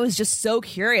and so I was just so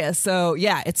curious. So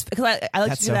yeah, it's because I like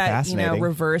That's to do so that, fascinating.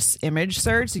 reverse image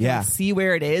search. So you Yeah. can see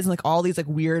where it is and like all these like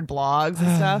weird blogs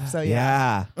and stuff. So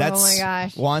Yeah, that's my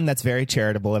gosh. one that's very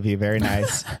charitable of you, very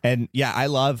nice. And yeah, I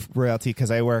love royalty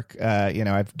because I work.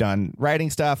 I've done writing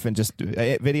stuff and just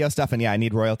video stuff, and yeah, I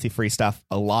need royalty free stuff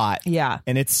a lot. Yeah.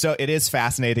 and it is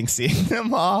fascinating seeing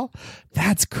them all.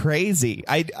 That's crazy.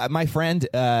 My friend,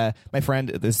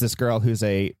 there's this girl who's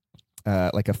like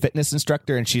a fitness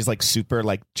instructor, and she's like super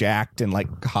like jacked and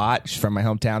like hot. She's from my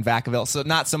hometown, Vacaville, so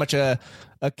not so much a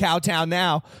a cow town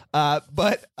now.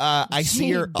 But I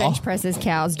see her. bench presses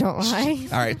cows. Don't lie.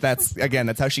 All right, that's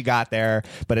how she got there.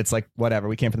 But it's like whatever.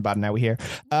 We came from the bottom. Now we here.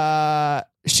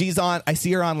 She's on. I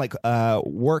see her on like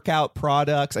workout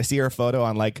products. I see her photo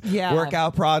on like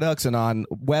workout products and on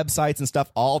websites and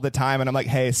stuff all the time. And I'm like,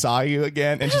 hey, saw you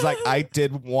again. And she's like, I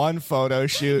did one photo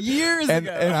shoot Years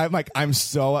ago. And I'm like, I'm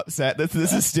so upset that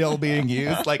this is still being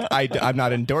used. Like I'm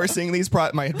not endorsing these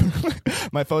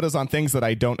my photos on things that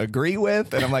I don't agree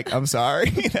with. And I'm like, I'm sorry.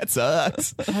 That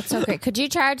sucks. That's okay. Could you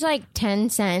charge like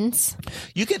 10 cents?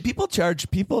 You can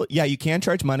you can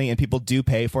charge money and people do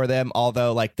pay for them,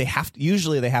 although like they have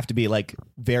to be like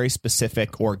very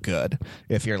specific or good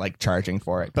if you're like charging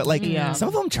for it. But like some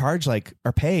of them charge like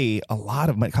or pay a lot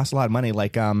of money, cost a lot of money.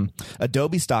 Like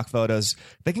Adobe stock photos,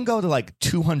 they can go to like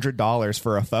 $200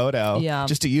 for a photo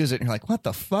just to use it. And you're like, what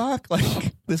the fuck?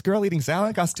 Like this girl eating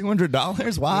salad costs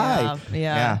 $200. Why?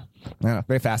 Yeah. I don't know,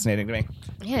 very fascinating to me.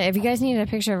 Yeah, if you guys need a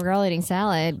picture of a girl eating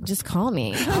salad, just call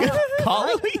me.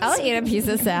 I'll eat a piece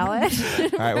of salad.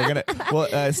 All right, we're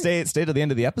gonna stay to the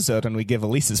end of the episode when we give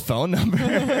Elise's phone number.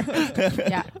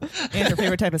 Yeah. And her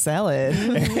favorite type of salad.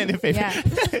 And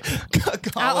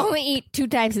if I'll only eat 2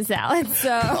 types of salad,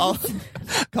 so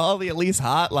call the Elise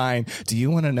hotline. Do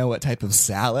you want to know what type of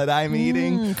salad I'm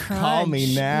eating? Call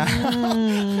me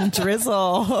now.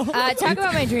 Drizzle. talk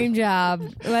about my dream job.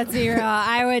 Let's be real.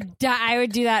 I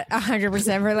would do that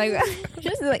 100% for like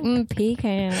just like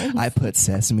pecan. I put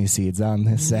sesame seeds on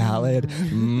this salad.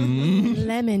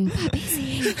 Lemon poppy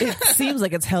seeds. It seems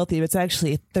like it's healthy, but it's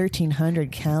actually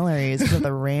 1,300 calories for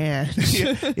the ranch.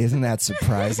 Isn't that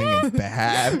surprising and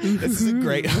bad? This is a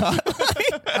great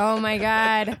hotline. Oh my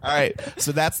god. All right,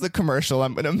 so that's the commercial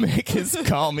I'm gonna make is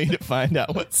call me to find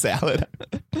out what salad.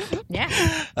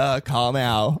 Yeah. Call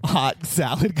now. Hot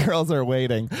salad girls are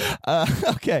waiting.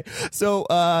 Okay, so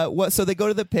so they go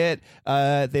to the pit.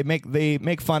 They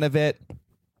make fun of it.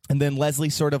 And then Leslie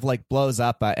sort of like blows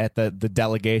up at the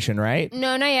delegation, right?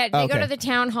 No, not yet. They go to the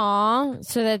town hall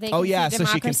so that they can see so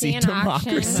she can see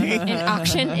democracy in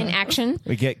action.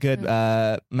 We get good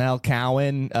Mel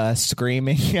Cowan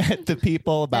screaming at the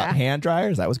people about hand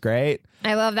dryers. That was great.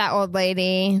 I love that old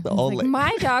lady. The old lady.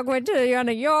 My dog went to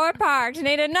your park and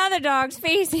ate another dog's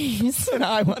feces. And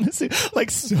I want to see,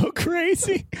 like, so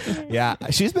crazy. Yeah,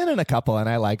 she's been in a couple, and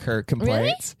I like her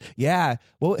complaints. Really? Yeah.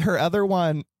 Well, her other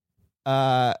one.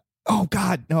 Oh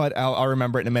God, no! I'll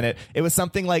remember it in a minute. It was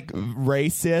something like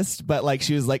racist, but like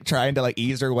she was like trying to like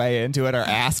ease her way into it or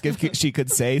ask if she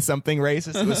could say something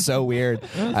racist. It was so weird.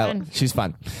 She's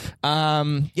fun.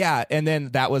 Yeah, and then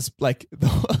that was like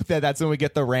that's when we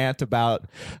get the rant about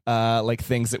like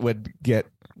things that would get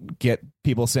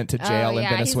people sent to jail in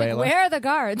Venezuela. He's like, where are the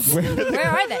guards? Where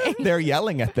are they? They're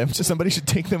yelling at them. So somebody should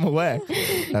take them away.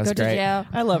 That was Go to great. jail.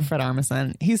 I love Fred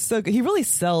Armisen. He's so good. He really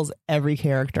sells every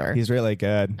character. He's really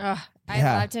good. I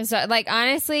loved him so. Like,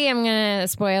 honestly, I'm gonna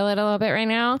spoil it a little bit right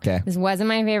now. Okay. This wasn't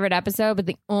my favorite episode, but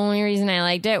the only reason I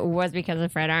liked it was because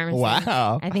of Fred Armisen.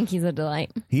 Wow. I think he's a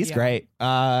delight. He's great.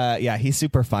 Yeah, he's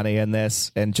super funny in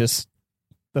this, and just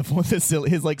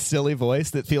his like silly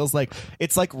voice that feels like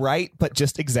it's like right, but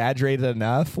just exaggerated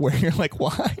enough where you're like,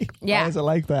 why? Yeah. Why is it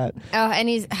like that? Oh, and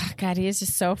he is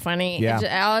just so funny.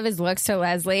 Yeah. All of his looks to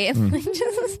Leslie. I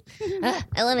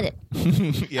love it.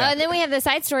 Yeah. And then we have the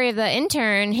side story of the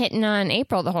intern hitting on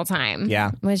April the whole time.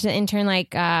 Yeah. Which the intern,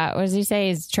 like, what does he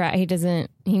say?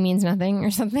 He means nothing or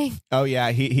something. Oh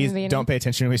yeah, he's don't pay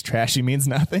attention to his trash. He means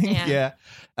nothing. Yeah.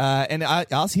 And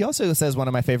he also says one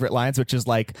of my favorite lines, which is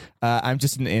like, "I'm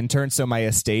just an intern, so my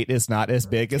estate is not as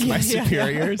big as my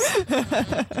superiors."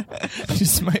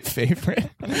 Just my favorite.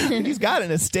 He's got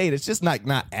an estate; it's just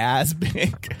not as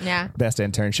big. Yeah. Best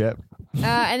internship.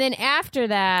 And then after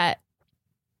that,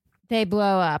 they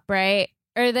blow up, right?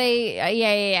 Or they,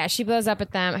 yeah. She blows up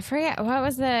at them. I forget what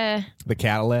was the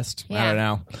catalyst. Yeah. I don't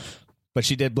know. But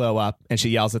she did blow up, and she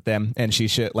yells at them, and she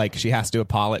has to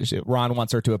apologize. Ron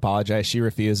wants her to apologize. She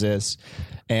refuses,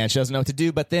 and she doesn't know what to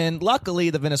do. But then, luckily,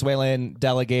 the Venezuelan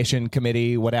delegation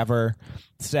committee, whatever,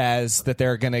 says that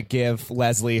they're going to give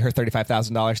Leslie her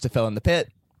 $35,000 to fill in the pit.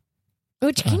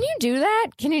 Which, can you do that?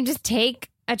 Can you just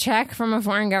take a check from a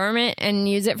foreign government and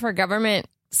use it for government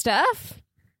stuff?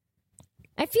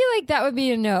 I feel like that would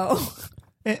be a no.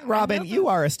 Robin, you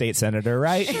are a state senator,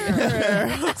 right?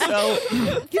 Sure. So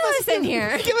Give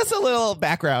us a little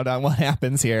background on what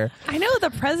happens here. I know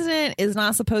the president is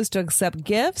not supposed to accept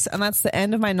gifts, and that's the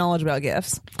end of my knowledge about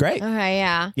gifts. Great. Okay,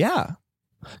 yeah. Yeah.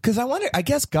 Because I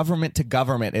guess government to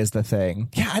government is the thing.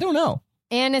 Yeah, I don't know.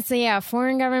 And it's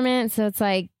foreign government, so it's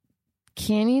like,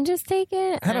 can you just take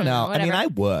it? I don't know. I mean, I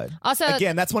would. Also,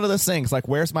 again, that's one of those things. Like,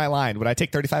 where's my line? Would I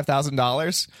take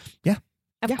 $35,000? Yeah.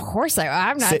 Of course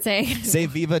I'm not saying. Say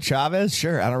Viva Chavez?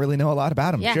 Sure. I don't really know a lot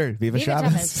about him. Yeah. Sure. Viva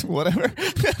Chavez. Whatever.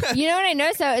 You know what I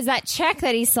noticed though is that check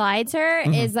that he slides her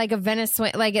is like a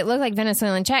Venezuelan, like it looked like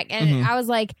Venezuelan check, and I was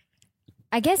like,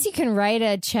 I guess you can write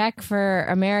a check for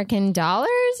American dollars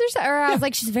or something. Or I was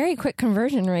like, she's very quick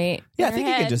conversion rate. Yeah, I think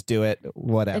you can just do it.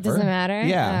 Whatever. It doesn't matter.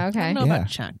 Yeah. Oh, okay. I don't know about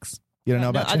checks. You don't know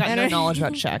about I checks? got no knowledge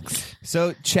about checks.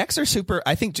 So checks are super.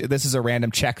 I think this is a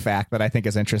random check fact that I think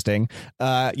is interesting.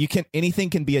 Anything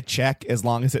can be a check as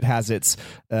long as it has its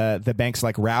the bank's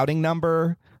like routing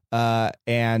number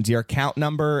and your account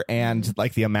number and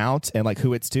like the amount and like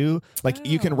who it's to. Like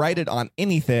you can write it on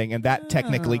anything, and that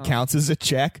technically counts as a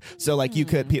check. So like you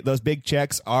could those big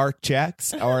checks are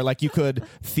checks, or like you could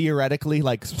theoretically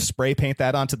like spray paint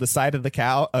that onto the side of the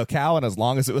cow, and as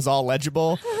long as it was all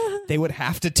legible, they would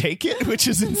have to take it, which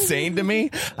is insane to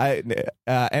me.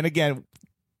 And again,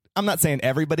 I'm not saying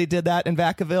everybody did that in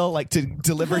Vacaville, like to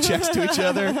deliver checks to each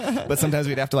other, but sometimes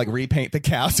we'd have to like repaint the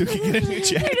cow so we could get a new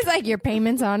check. You're just like, your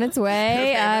payment's on its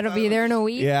way. It'll be there in a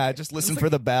week. Yeah, just listen for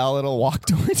the bell. It'll walk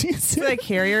towards you. It's like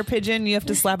carrier pigeon. You have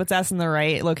to slap its ass in the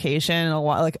right location. And it'll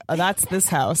like, that's this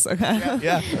house. Okay.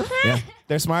 Yeah.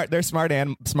 They're smart. They're smart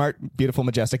and beautiful,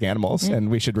 majestic animals, and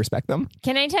we should respect them.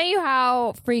 Can I tell you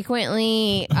how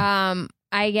frequently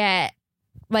I get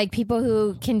like people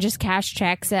who can just cash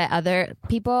checks at other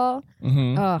people?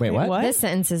 Oh, Wait, what? This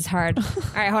sentence is hard. All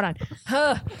right, hold on.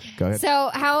 Go ahead. So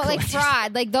how like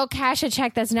fraud, like they'll cash a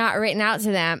check that's not written out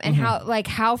to them, and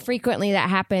how frequently that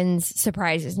happens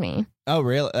surprises me. Oh,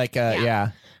 really? Like,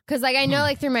 yeah. Because like I know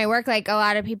like through my work, like a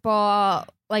lot of people,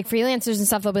 like freelancers and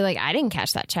stuff, they'll be like, I didn't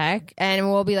cash that check,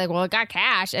 and we'll be like, well, it got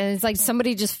cashed, and it's like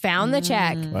somebody just found the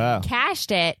check, Wow.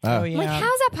 cashed it. Oh, yeah. Like,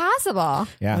 how's that possible?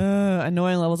 Yeah.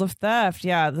 Annoying levels of theft.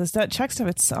 Yeah, that check stuff.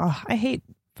 It's I hate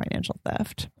financial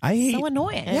theft. I hate. So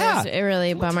annoying. Yeah. It's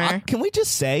really a bummer. Can we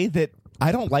just say that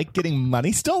I don't like getting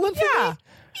money stolen from me?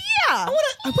 Yeah. I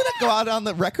want to go out on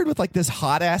the record with like this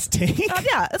hot ass take.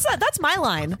 Yeah, that's my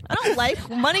line. I don't like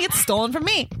when money gets stolen from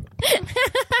me.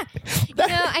 No,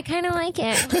 I kind of like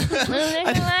it. I'm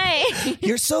not gonna lie.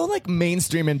 You're so like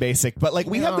mainstream and basic, but like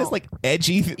we have this like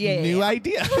edgy new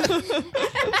idea.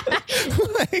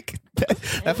 Like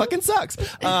that fucking sucks.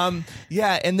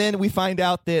 Yeah, and then we find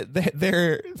out that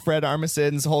their Fred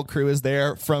Armisen's whole crew is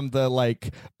there from the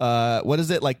like what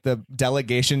is it, like the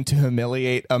delegation to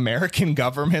humiliate American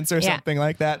governments or something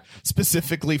like that,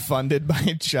 specifically funded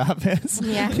by Chavez.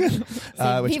 Yeah.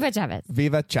 Viva Chavez.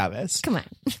 Viva Chavez. Come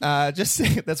on. Just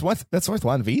say that's worth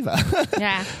one Viva.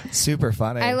 Yeah. Super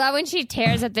funny. I love when she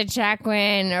tears up the check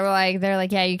when they're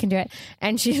like, yeah, you can do it.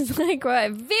 And she's like,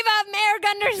 what? Viva Mayor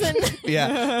Gunderson.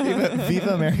 Yeah.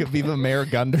 Viva America. Viva Mayor I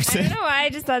Gunderson. don't know why. I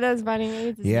just thought that was funny. Maybe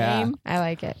it's his name. I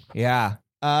like it. Yeah.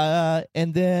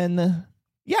 And then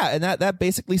and that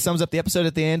basically sums up the episode.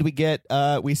 At the end,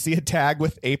 we see a tag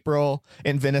with April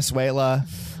in Venezuela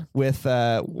with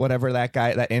whatever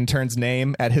that intern's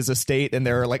name at his estate, and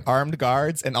there are like armed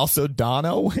guards and also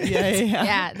Donna.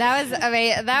 Yeah,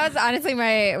 that was honestly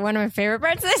one of my favorite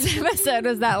parts of this episode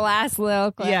was that last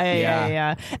little clip.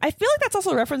 Yeah. I feel like that's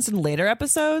also referenced in later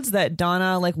episodes that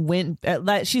Donna like went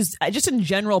that she's just in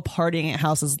general partying at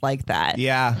houses like that.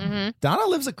 Yeah. Donna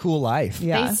lives a cool life.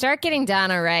 Yeah. They start getting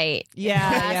Donna right.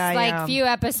 Last few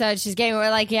episodes, she's getting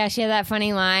like, she had that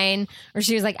funny line where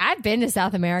she was like, I've been to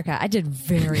South America. I did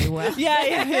very well. That's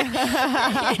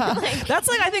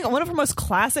like I think one of her most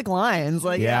classic lines.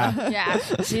 Like Yeah.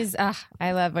 She's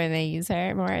I love when they use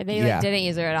her more. They didn't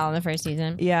use her at all in the first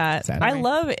season. Yeah. I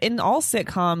love in all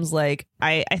sitcoms, like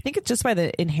I think it's just by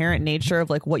the inherent nature of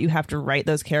like what you have to write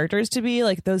those characters to be.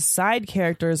 Like those side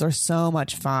characters are so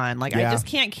much fun. Like I just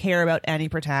can't care about any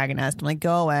protagonist. I'm like,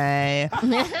 go away.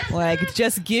 Like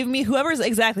just give me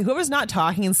whoever's not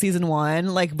talking in season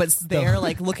 1, like but's there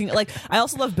like looking like. I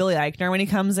also love Billy Eichner when he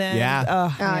comes in.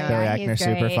 Yeah. Billy Eichner's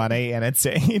super funny and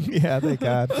insane. Yeah, thank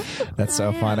God. That's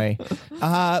so funny.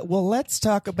 Well, let's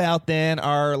talk about then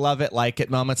our love it, like it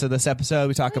moments of this episode.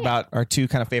 We talk about our two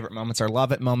kind of favorite moments. Our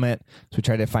love it moment, so we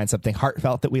try to find something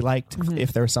heartfelt that we liked,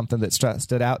 if there was something that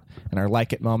stood out, and our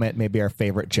like it moment, maybe our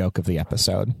favorite joke of the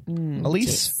episode.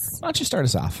 Elise, why don't you start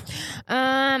us off?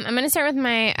 I'm going to start with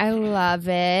my I love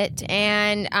it.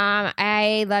 And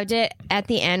I loved it at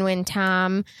the end when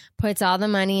Tom puts all the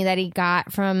money that he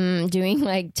got from doing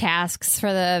like tasks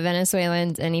for the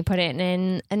Venezuelans, and he put it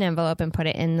in an envelope and put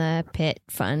it in the pit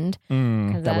fund.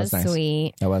 That was nice.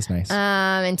 sweet. That was nice.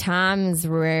 And Tom's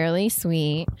rarely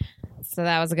sweet. So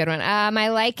that was a good one. I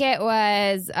like it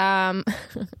was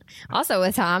also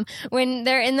with Tom, when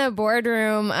they're in the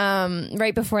boardroom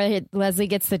right before Leslie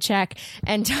gets the check,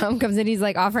 and Tom comes in, he's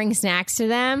like offering snacks to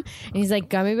them, and he's like,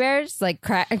 gummy bears, like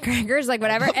crackers, like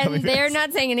whatever, and they're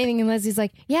not saying anything, and Leslie's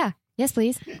like, yeah. Yes,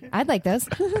 please. I'd like those.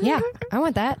 Yeah, I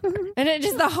want that. And it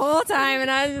just the whole time,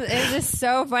 and it's just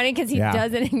so funny because he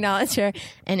doesn't acknowledge her.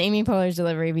 And Amy Poehler's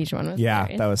delivery of each one was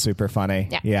hilarious. That was super funny.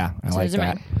 Yeah, I like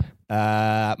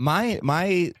that.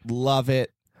 My love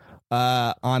it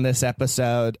on this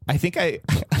episode. I think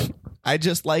I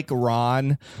just like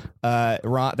Ron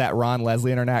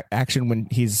Leslie interaction when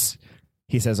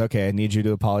he says, okay, I need you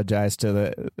to apologize to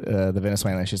the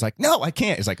Venezuelan. She's like, no, I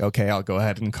can't. He's like, okay, I'll go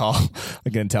ahead and call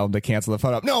again, tell him to cancel the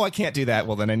photo. No, I can't do that.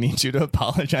 Well, then I need you to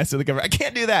apologize to the government. I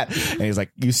can't do that. And he's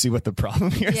like, you see what the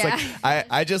problem here is? Yeah. Like,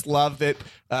 I just love that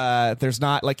there's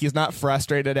not like, he's not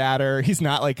frustrated at her. He's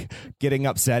not like getting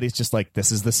upset. He's just like,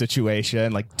 this is the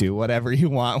situation. Like, do whatever you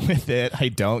want with it. I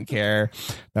don't care.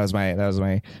 That was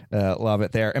my love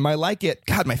it there. And I like it.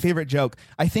 God, my favorite joke.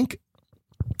 I think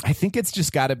it's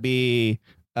just got to be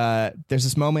there's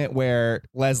this moment where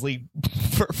Leslie,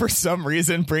 for some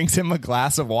reason, brings him a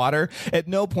glass of water. At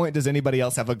no point does anybody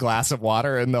else have a glass of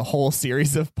water in the whole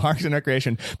series of Parks and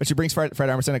Recreation. But she brings Fred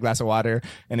Armisen a glass of water,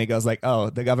 and he goes like, oh,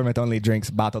 the government only drinks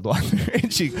bottled water.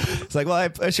 And she's like, well, I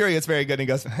assure you it's very good. And he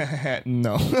goes,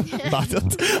 no,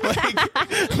 bottled.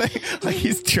 like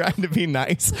he's trying to be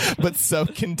nice, but so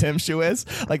contemptuous.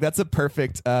 Like, that's a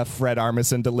perfect Fred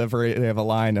Armisen delivery of a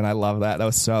line, and I love that. That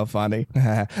was so funny.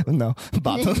 No,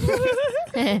 bottled.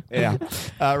 Yeah.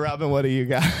 Robin, what do you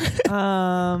got?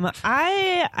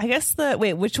 I guess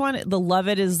which one? The love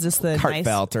it is just the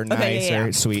heartfelt or nice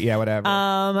or sweet, whatever.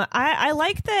 I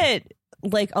like that.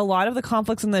 Like, a lot of the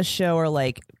conflicts in this show are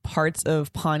like parts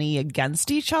of Pawnee against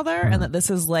each other, and that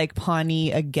this is like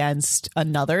Pawnee against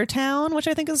another town, which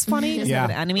I think is funny. Just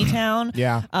like an enemy town.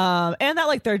 Yeah. And that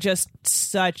like they're just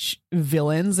such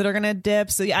villains that are gonna dip.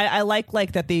 So I like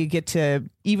that they get to,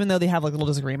 even though they have like little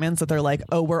disagreements, that they're like,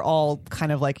 oh, we're all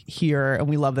kind of like here and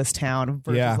we love this town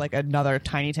versus like another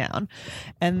tiny town.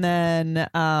 And then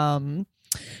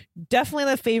definitely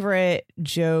the favorite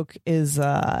joke is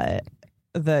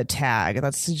the tag.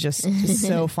 That's just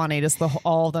so funny, just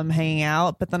all of them hanging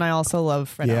out. But then I also love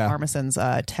Fred Armisen's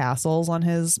tassels on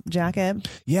his jacket.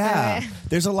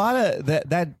 There's a lot of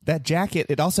that jacket.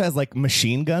 It also has like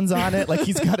machine guns on it. Like,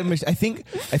 he's got a I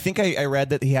think I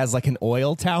read that he has like an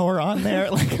oil tower on there.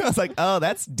 Like, I was like, oh,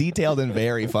 that's detailed and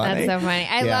very funny. That's so funny.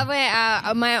 I love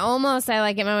it. My almost I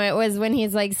like it moment was when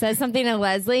he's like says something to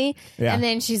Leslie, and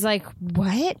then she's like,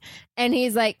 what? And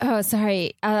he's like, oh,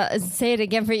 sorry, say it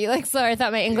again for you. Like, sorry, I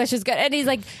thought my English was good. And he's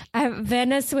like,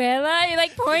 Venezuela? He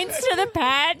like points to the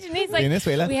patch, and he's like,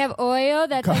 Venezuela? We have oil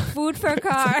that's like food for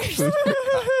cars.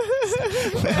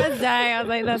 I was dying. I was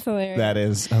like, that's hilarious. That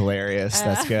is hilarious.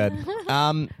 That's good.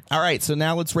 All right, so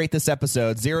now let's rate this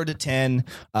episode 0 to 10,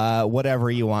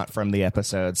 whatever you want from the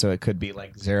episode. So it could be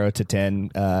like 0 to 10,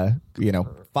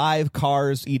 5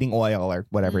 cars eating oil or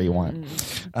whatever you want.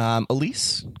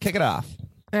 Elise, kick it off.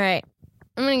 All right.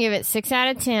 I'm going to give it 6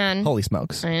 out of 10. Holy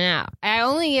smokes. I know. I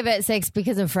only give it 6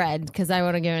 because of Fred, because I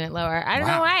would have given it lower. I don't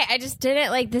know why. I just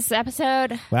didn't like this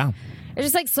episode. Wow. It's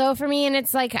just like slow for me, and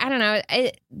it's like, I don't know.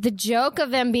 The joke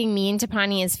of them being mean to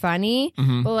Pawnee is funny,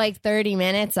 but like 30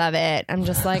 minutes of it, I'm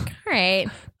just like, all right.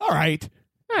 All right.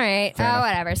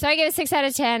 Whatever. So I give it 6 out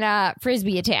of 10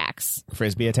 frisbee attacks.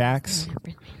 Frisbee attacks?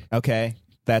 Okay.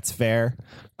 That's fair.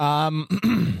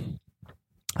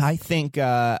 I think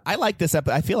I like this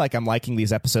episode. I feel like I'm liking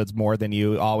these episodes more than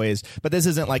you always, but this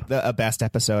isn't like a best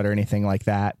episode or anything like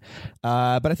that.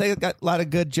 But I think it got a lot of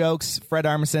good jokes. Fred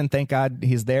Armisen, thank God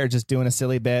he's there just doing a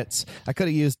silly bits. I could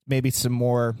have used maybe some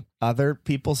more other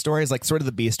people's stories, like sort of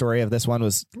the B story of this one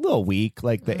was a little weak,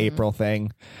 like the April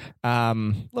thing. A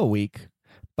little weak,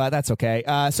 but that's okay.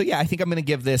 So yeah, I think I'm going to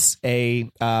give this a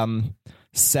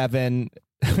 7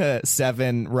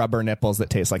 rubber nipples that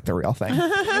taste like the real thing.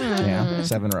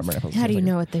 7 rubber nipples. How do you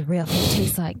know what the real thing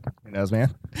tastes like? Who knows,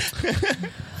 man?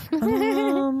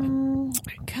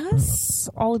 I guess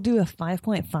I'll do a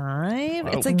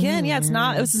 5.5. It's again,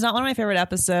 this is not one of my favorite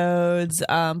episodes.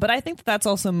 But I think that's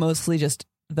also mostly just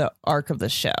the arc of the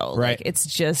show. Right. Like, it's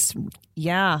just, you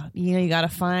got to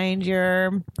find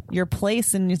your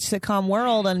place in your sitcom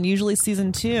world, and usually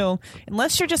season 2,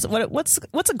 unless you're just what's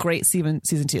a great season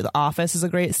 2. The Office is a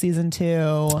great season 2.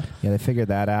 Yeah, they figured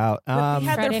that out. They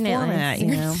had Friday their Night format,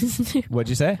 Lights. What'd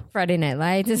you say? Friday Night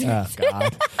Lights. Oh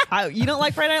God, you don't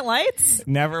like Friday Night Lights?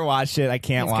 never watched it. I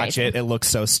can't watch crazy. it. It looks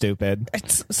so stupid.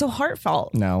 It's so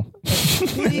heartfelt. No.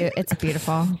 It's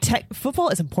beautiful. Football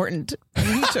is important.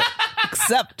 You need to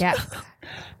accept. Yeah.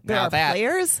 There Now are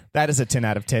players. that is a 10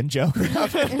 out of 10 joke.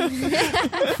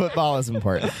 Football is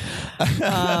important.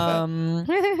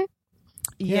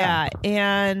 Yeah,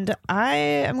 and I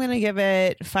am going to give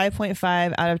it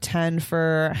 5.5 out of 10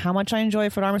 for how much I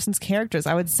enjoy Fred Armisen's characters.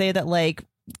 I would say that, like,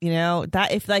 you know,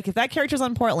 that if that character's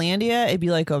on Portlandia, it'd be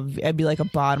like a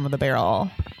bottom of the barrel.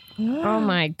 Oh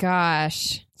my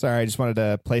gosh. Sorry, I just wanted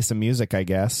to play some music, I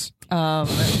guess.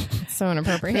 So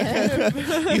inappropriate.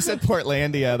 You said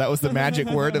Portlandia. That was the magic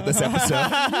word of this episode.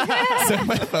 So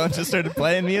my phone just started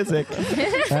playing music.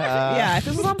 Yeah, if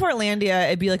this was on Portlandia,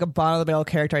 it'd be like a bottom of the barrel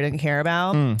character I didn't care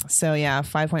about. So yeah,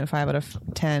 5.5 out of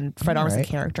 10 Fred Armisen right.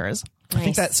 characters.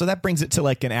 I think that brings it to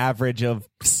like an average of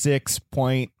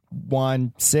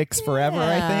 6.16 forever,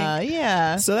 I think.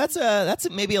 Yeah. So that's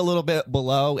maybe a little bit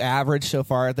below average so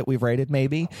far that we've rated,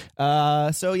 maybe.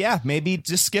 So yeah, maybe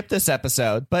just skip this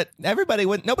episode. But nobody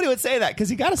would say that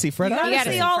because you got to see Fred. You Armisen. got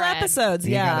to see all Fred. episodes.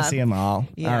 You Yeah. got to see them all.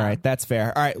 Yeah. All right, that's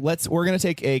fair. All right, we're gonna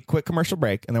take a quick commercial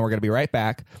break, and then we're gonna be right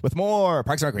back with more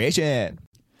Parks and Recreation.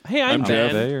 Hey, I'm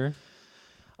Jeff. Ben.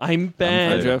 I'm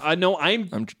Ben. I'm Jeff. No,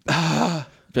 I'm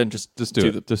Ben, just do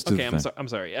it. Just do okay, the thing. I'm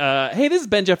sorry. Hey, this is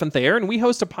Ben, Jeff, and Thayer, and we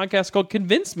host a podcast called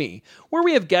Convince Me, where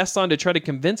we have guests on to try to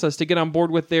convince us to get on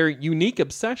board with their unique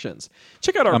obsessions.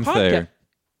 Check out our I'm podcast. Thayer.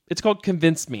 It's called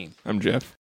Convince Me. I'm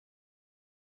Jeff.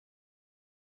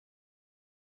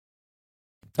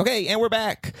 Okay, and we're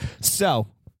back. So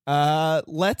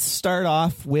let's start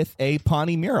off with a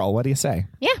Pawnee mural. What do you say?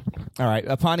 Yeah. All right,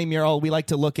 a Pawnee mural. We like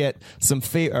to look at some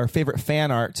our favorite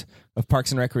fan art of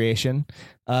Parks and Recreation.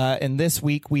 And this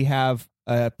week we have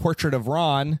a portrait of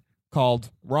Ron called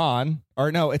Ron,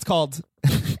 or no, it's called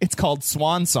it's called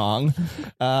Swan Song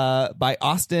by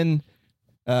Austin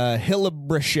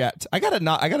Hillebrechette. I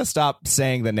gotta stop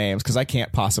saying the names because I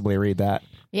can't possibly read that.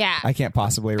 Yeah. I can't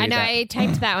possibly read I know. that. I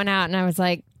typed that one out and I was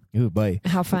like, Ooh, boy.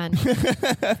 how fun for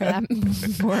that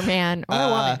poor man or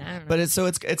woman. I don't know. But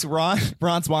it's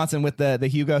Ron Swanson with the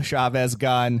Hugo Chavez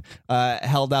gun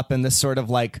held up in this sort of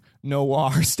like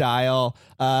noir style.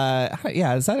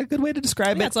 Yeah, is that a good way to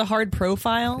describe it? That's a hard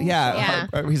profile. Yeah.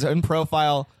 He's in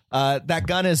profile. That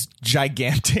gun is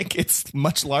gigantic. It's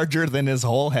much larger than his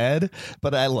whole head,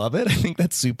 but I love it. I think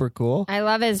that's super cool. I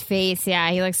love his face. Yeah,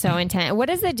 he looks so intense. What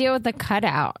is the deal with the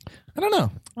cutout? I don't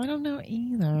know. I don't know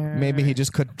either. Maybe he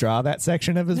just couldn't draw that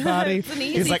section of his body. It's an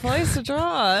He's easy like, place to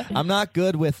draw. I'm not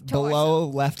good with below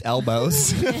left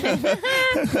elbows.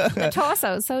 The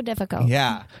torso is so difficult.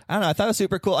 Yeah. I don't know. I thought it was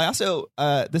super cool. I also,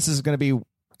 this is going to be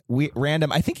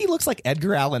random. I think he looks like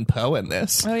Edgar Allan Poe in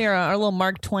this. Oh, you're our little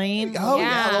Mark Twain. Oh, yeah.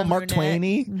 Yeah. A little Mark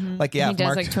Twainy. Like, yeah. He does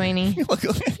Mark like Twainy.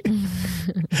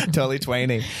 Totally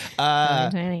Twainy.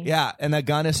 Twainy. Yeah. And the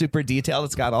gun is super detailed.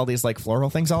 It's got all these like floral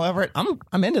things all over it.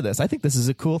 I'm into this. I think this is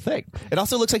a cool thing. It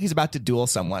also looks like he's about to duel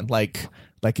someone. Like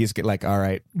he's like, all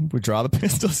right, we draw the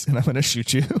pistols and I'm going to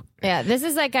shoot you. Yeah, this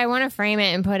is like I want to frame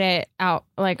it and put it out,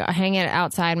 like hang it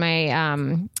outside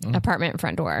my apartment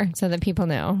front door so that people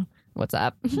know what's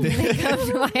up. They come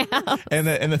to my house. And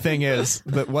the thing is,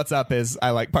 that what's up is I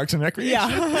like Parks and Recreation.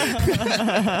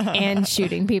 Yeah. And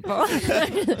shooting people.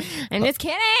 I'm just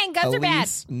kidding. Guns are bad.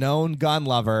 Elise, known gun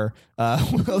lover,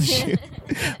 will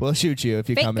shoot you if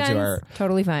you Fake come guns, into our.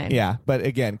 totally fine. Yeah, but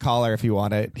again, call her if you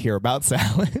want to hear about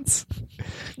salads.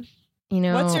 You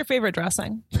know, What's your favorite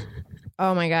dressing?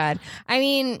 Oh my God. I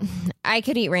mean, I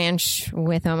could eat ranch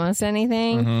with almost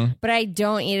anything, but I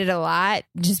don't eat it a lot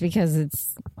just because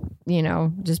it's, you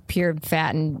know, just pure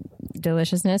fat and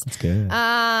deliciousness. It's good.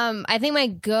 I think my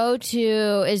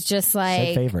go-to is just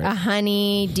like favorite. a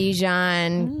honey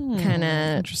Dijon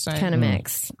Interesting. kind of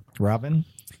mix. Robin?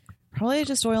 Probably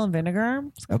just oil and vinegar.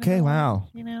 It's kind Okay, of, wow.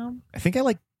 You know, I think I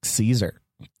like Caesar.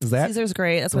 Is that? Caesar's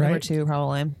great. That's my number right? 2,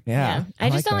 probably. Yeah. I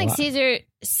just that don't a like lot. Caesar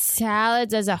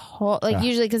salads as a whole, like Yeah.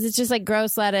 usually because it's just like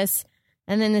gross lettuce.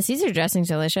 And then the Caesar dressing's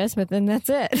delicious, but then that's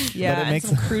it. Yeah, But it and makes-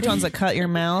 some croutons that cut your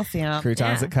mouth. Yeah. Croutons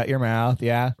Yeah. that cut your mouth.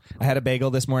 Yeah. I had a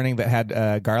bagel this morning that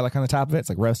had garlic on the top of it. It's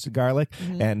like roasted garlic.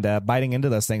 And biting into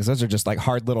those things, those are just like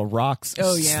hard little rocks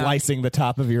Oh, yeah. slicing the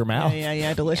top of your mouth.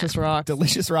 Yeah. Delicious rock.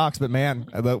 Delicious rocks, but man,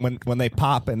 when they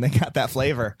pop and they got that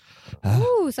flavor,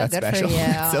 Ooh, so that's good special. for you.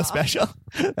 It's so special.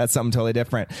 That's something totally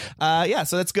different. Yeah,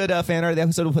 so that's good fan art of the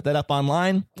episode. We'll put that up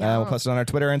online. We'll post it on our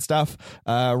Twitter and stuff.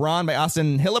 Ron by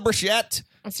Austin Hillebrechette.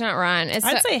 It's not Ron. It's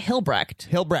I'd say Hilbrecht.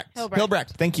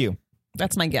 Hilbrecht. Thank you.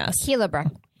 That's my guess.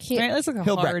 Hillebrach. Right, that's like a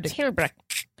hard Hillebrach.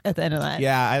 at the end of that.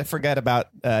 Yeah, I forget about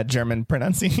German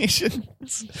pronunciation.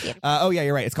 Oh yeah,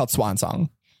 you're right. It's called Swan Song,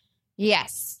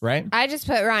 Yes. right? I just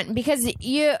put Ron because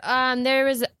you there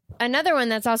was another one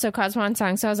that's also called Swan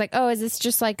Song. So I was like, oh, is this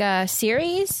just like a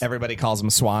series? Everybody calls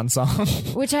him Swan Song.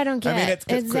 Which I don't get. I mean, it's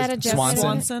is that a joke? Swanson.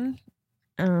 Swanson.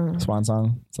 Swan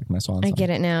song. It's like my swan song. I get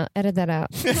it now. Edit that out.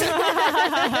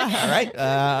 All right.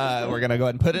 We're going to go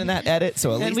ahead and put it in that edit.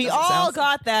 So at least And we doesn't all sound-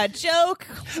 got that joke.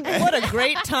 What a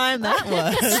great time that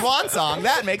was. Swan song.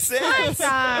 That makes sense.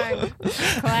 Song.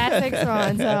 Classic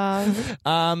swan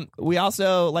song. We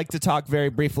also like to talk very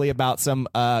briefly about some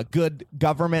good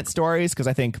government stories because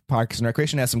I think Parks and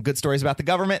Recreation has some good stories about the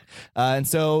government. And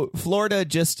so Florida,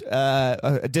 just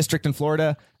a district in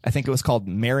Florida, I think it was called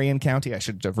Marion County. I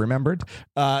should have remembered.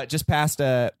 Just passed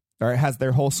or has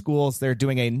their whole schools. They're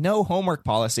doing a no homework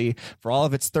policy for all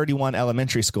of its 31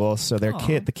 elementary schools. So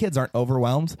the kids aren't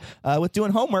overwhelmed with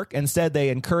doing homework. Instead, they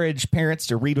encourage parents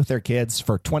to read with their kids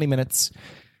for 20 minutes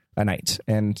a night.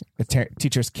 And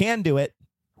teachers can do it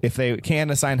if they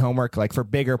can assign homework, like for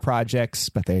bigger projects,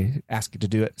 but they ask you to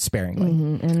do it sparingly.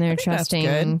 Mm-hmm. And they're that's trusting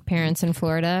good. parents in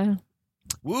Florida.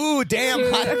 Woo, damn.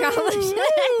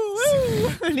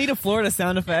 I need a Florida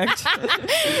sound effect.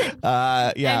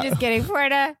 Yeah. I'm just kidding,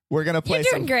 Florida. We're going to play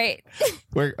You're doing great.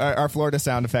 Our Florida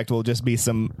sound effect will just be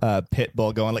some pit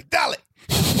bull going like, Dolly.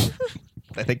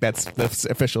 I think that's the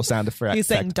official sound effect. You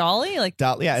saying Dolly? Like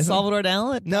Dolly? Yeah. Salvador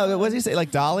Dali? No, what does he say?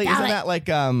 Like Dolly? Isn't that like,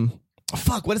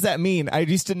 fuck, what does that mean? I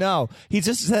used to know. He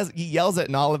just says, he yells it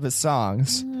in all of his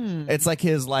songs. It's like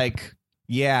his like,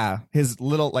 yeah, his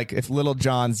little, like if Little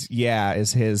John's yeah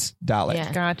is his Dolly.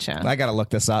 Yeah. Gotcha. I got to look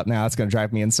this up now. It's going to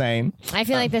drive me insane. I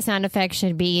feel like the sound effect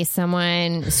should be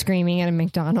someone screaming at a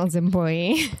McDonald's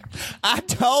employee. I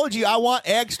told you I want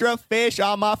extra fish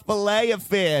on my fillet of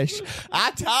fish.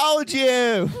 I told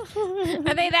you.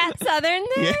 Are they that southern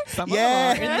there? Yeah. Some of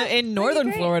them are. In northern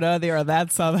great. Florida, they are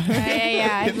that southern.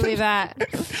 Yeah, I believe that.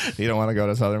 You don't want to go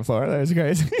to Southern Florida? That's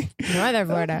crazy. Northern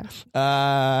Florida.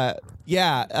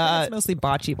 Yeah. It's mostly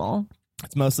bocce ball.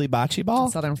 It's mostly bocce ball.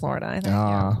 Southern Florida, I think.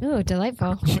 Aw. Ooh,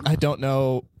 delightful. I don't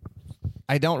know.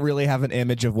 I don't really have an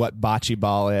image of what bocce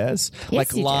ball is.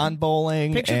 Like you do. lawn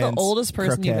bowling. Picture and the oldest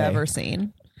person you've croquet. ever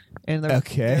seen. And they're,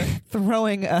 Okay. they're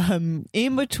throwing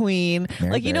in between.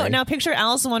 Like, you know, Berry. now picture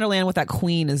Alice in Wonderland what that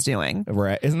queen is doing.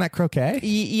 Right. Isn't that croquet?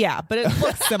 Yeah, but it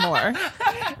looks similar.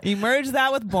 You merge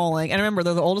that with bowling. And remember,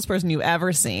 they're the oldest person you've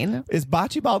ever seen. Is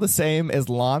bocce ball the same as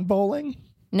lawn bowling?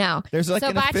 No. There's like So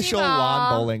an bocce official ball-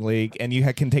 lawn bowling league, and you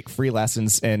can take free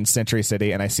lessons in Century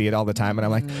City, and I see it all the time, and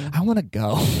I'm like, I want to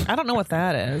go. I don't know what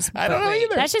that is. I don't know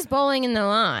either. That's just bowling in the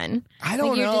lawn. I don't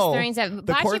like you're know. just throwing stuff.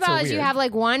 The Bocce courts ball are is you weird. have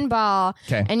like one ball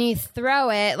 'Kay. and you throw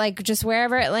it like just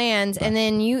wherever it lands, and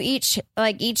then you each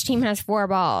team has 4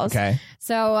 balls. Okay.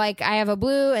 So like I have a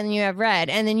blue and you have red,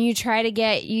 and then you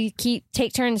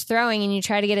take turns throwing, and you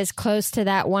try to get as close to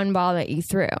that one ball that you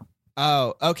threw.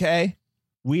 Oh, okay.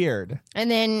 Weird. And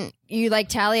then you like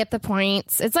tally up the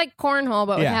points. It's like cornhole,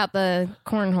 but Yeah. without the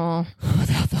cornhole.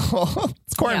 Without the whole,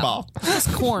 it's cornball. It's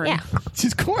corn. Yeah.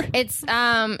 It's corn.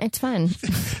 It's fun.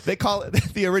 They call it,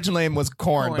 the original name was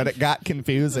corn, but it got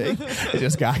confusing. It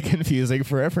just got confusing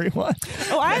for everyone.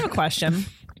 Oh, I have a question.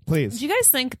 Please. Do you guys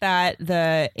think that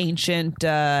the ancient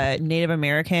Native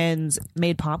Americans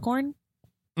made popcorn?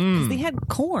 'Cause they had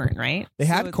corn, right? They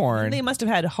had corn. They must have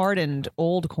had hardened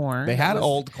old corn. They had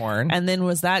old corn. And then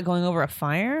was that going over a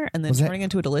fire and then Was it- turning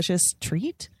into a delicious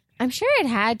treat? I'm sure it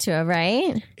had to,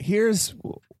 right? Here's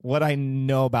what I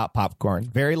know about popcorn.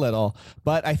 Very little.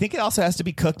 But I think it also has to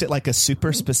be cooked at like a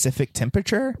super specific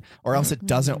temperature or else it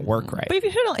doesn't work right. But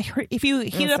if you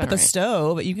heat it up not at the right.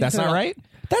 stove, you can. That's put it not on- right?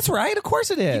 That's right. Of course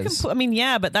it You can is. put, I mean,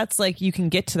 yeah, but that's like you can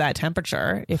get to that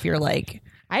temperature if you're like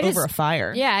over a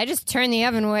fire. Yeah, I just turn the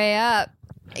oven way up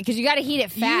because you got to heat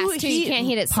it fast too. You can't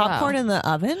heat it slow. popcorn in the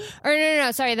oven. Or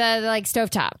no, sorry, the like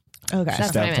stovetop. Okay, That's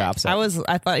what I meant. Stovetop.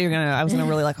 I thought you were gonna. I was gonna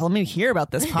really like. Let me hear about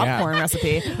this popcorn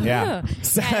recipe. Yeah.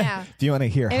 Yeah. Do you want to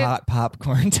hear hot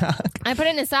popcorn talk? I put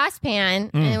it in a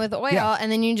saucepan and with oil, Yeah.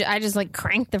 and then I just like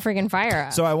crank the friggin' fire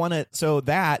up. So I want to. So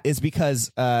that is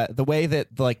because the way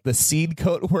that like the seed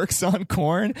coat works on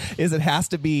corn is it has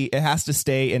to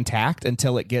stay intact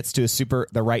until it gets to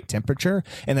the right temperature,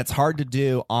 and it's hard to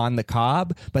do on the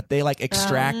cob. But they like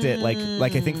extract it like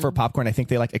I think for popcorn, I think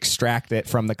they like extract it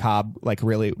from the cob like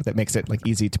really that makes it like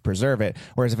easy to preserve it.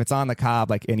 Whereas if it's on the cob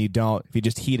like and if you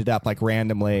just heat it up like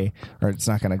randomly, or it's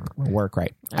not going to work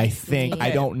right. I think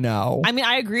I don't know. I mean,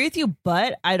 I agree with you,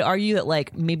 but I'd argue that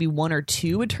like maybe 1 or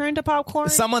 2 would turn to popcorn.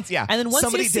 And then once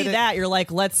somebody you see did it- that, you're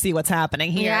like, let's see what's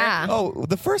happening here. Yeah. Oh,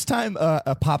 the first time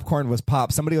a popcorn was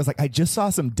popped, somebody was like, I just saw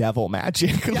some devil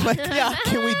magic. I'm like,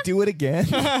 can we do it again?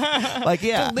 Like,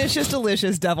 yeah.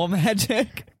 Delicious devil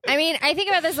magic. I mean, I think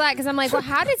about this a lot because I'm like, well,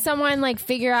 how did someone like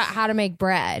figure out how to make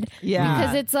bread? Yeah.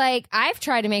 Because it's like, I've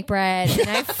tried to make bread and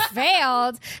I've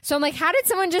failed. So I'm like, how did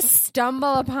someone just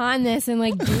stumble upon this and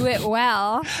like do it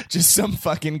well? Just some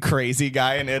fucking crazy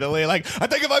guy in Italy. Like, I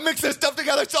think if I mix this stuff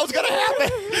together, something's gonna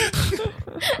happen.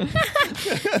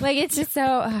 Like, it's just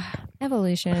so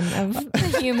evolution of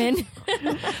a human.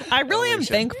 I really am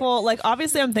thankful. Like,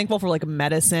 obviously, I'm thankful for like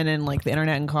medicine and like the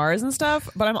internet and cars and stuff.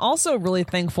 But I'm also really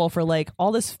thankful for like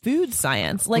all this food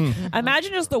science. Like,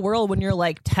 imagine just the world when you're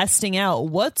like testing out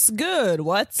what's good,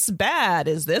 what's bad.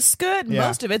 Is this good? Yeah.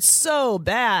 Most of it's so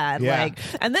bad. Yeah. Like,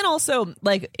 and then also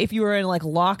like if you were in like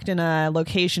locked in a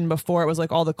location before, it was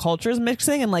like all the cultures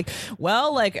mixing and like,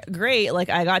 well, like great. Like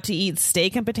I got to eat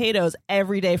steak and potatoes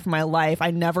every day for my life.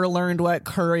 I never learned what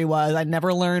curry was. I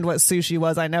never learned what sushi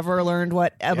was. I never learned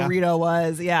what a burrito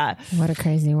was. Yeah. What a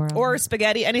crazy world. Or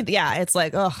spaghetti. Anything. Yeah. It's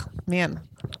like, oh, man.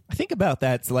 I think about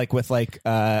that like with like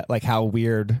how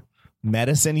weird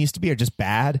medicine used to be, or just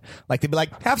bad. Like they'd be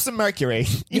like, have some mercury.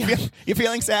 You're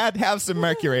feeling sad? Have some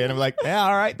mercury. And I'm like, yeah,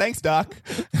 all right, thanks, doc.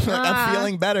 I'm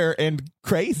feeling better and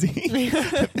crazy.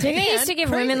 Didn't they used to give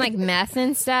women like meth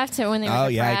and stuff to when they were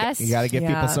depressed? You got to give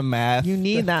people some meth. You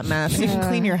need that meth. You can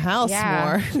clean your house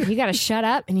more. You got to shut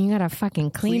up and you got to fucking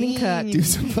clean and cook. Do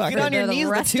some fucking Get on your knees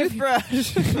with a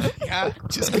toothbrush. yeah,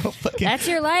 just go fucking. That's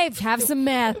your life. Have some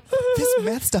meth. This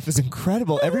meth stuff is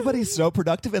incredible. Everybody's so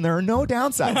productive, and there are no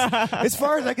downsides. As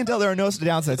far as I can tell, there are no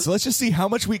downsides. So let's just see how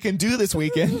much we can do this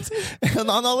weekend on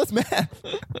all this meth.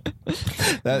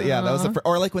 That was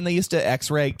or like when they used to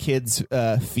X-ray kids'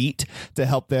 feet to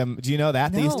help them. Do you know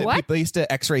that people used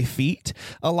to X-ray feet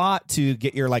a lot to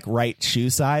get your like right shoe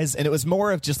size, and it was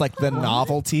more of just like the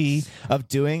novelty of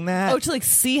doing that. Oh, to like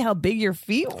see how big your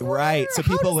feet were? Right. So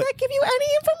people does that give you any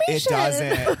information?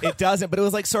 It doesn't. But it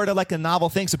was like sort of like a novel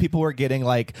thing. So people were getting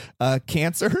like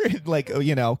cancer, like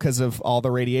because of all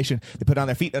the radiation they put on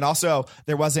their feet, and also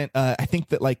there wasn't. I think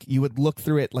that like you would look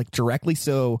through it like directly.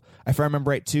 So if I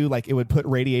remember right too, like it would put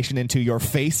radiation into your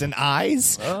face and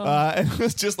eyes. It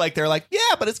was just like they're like,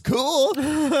 yeah, but it's cool.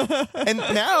 And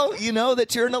now you know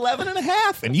that you're an 11 and a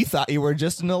half, and you thought you were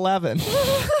just an 11.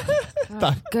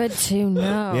 Good to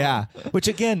know. Yeah. Which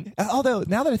again, although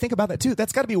now that I think about that too,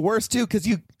 that's got to be worse too, because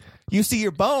you see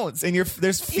your bones and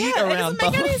there's feet around it doesn't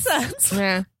make any bones. sense.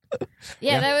 Yeah.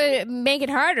 Yeah, that would make it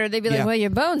harder. They'd be like, well, your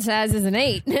bone size is an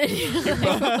 8. Like,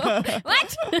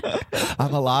 what?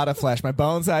 I'm a lot of flesh. My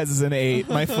bone size is an 8.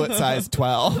 My foot size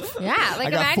 12. Yeah, like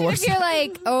I got imagine if you're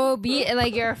like obese,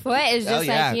 like your foot is just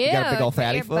like you. You got a big old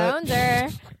fatty your foot. bones are,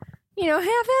 half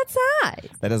that size.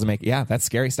 That doesn't make. Yeah, that's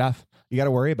scary stuff. You got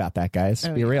to worry about that, guys.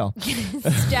 Be real.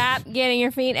 Stop getting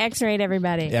your feet x-rayed,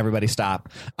 everybody. Everybody stop.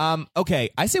 Okay,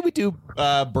 I say we do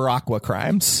Barackwa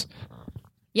crimes.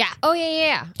 Yeah. Oh,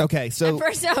 yeah. Okay, so at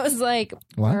first I was like,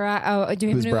 what? do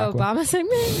we have a new Obama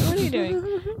segment? What are you doing?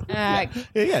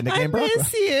 nickname Barackwa.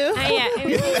 Miss you. I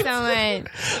miss you so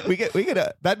much. We could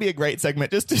that'd be a great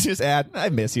segment just to add. I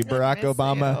miss you, Barack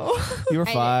Obama. You were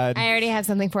fun. I already have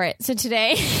something for it. So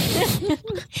today,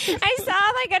 I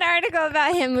saw like an article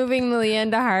about him moving Malia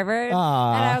into Harvard, and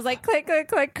I was like, click, cry.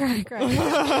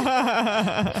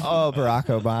 Oh, Barack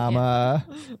Obama.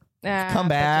 Come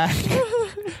back.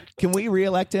 Can we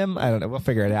reelect him? I don't know. We'll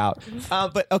figure it out.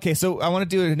 But okay, so I want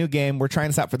to do a new game. We're trying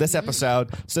this out for this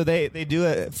episode. So they do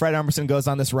it. Fred Armisen goes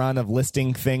on this run of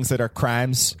listing things that are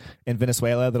crimes in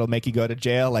Venezuela that'll make you go to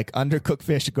jail, like undercooked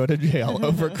fish, go to jail,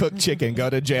 overcooked chicken, go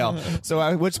to jail. So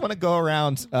I just want to go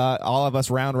around, all of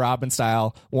us round robin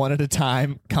style, one at a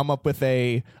time, come up with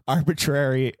a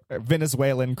arbitrary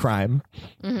Venezuelan crime.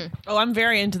 Mm-hmm. Oh, I'm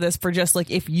very into this for just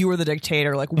like if you were the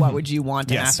dictator, like what would you want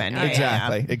to happen?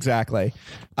 Exactly.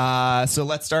 So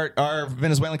let's start our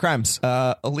Venezuelan crimes.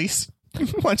 Elise, why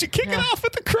don't you kick it off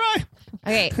with the crime?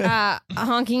 Okay,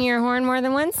 honking your horn more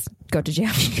than once, go to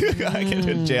jail. I get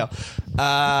to jail.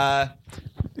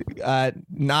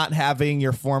 Not having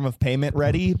your form of payment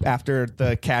ready after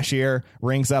the cashier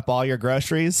rings up all your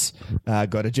groceries,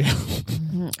 go to jail.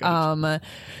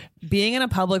 Being in a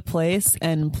public place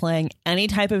and playing any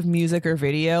type of music or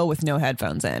video with no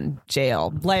headphones in,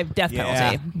 jail. Life, death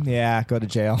penalty. Yeah, go to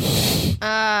jail.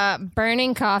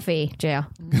 Burning coffee, jail.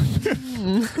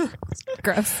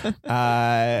 Gross.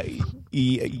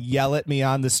 Yell at me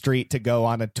on the street to go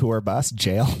on a tour bus,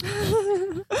 jail.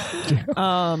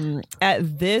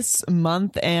 At this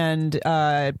month and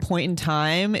point in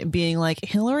time, being like,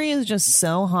 Hillary is just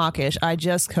so hawkish. I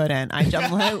just couldn't. I'm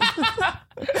like,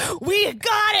 we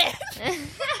got it.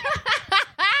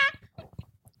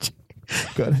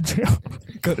 Go to jail.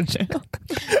 Go to jail.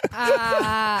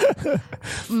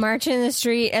 Marching in the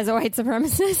street as a white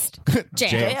supremacist.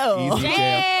 Jail. Easy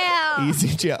jail. Easy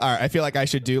jail. All right, I feel like I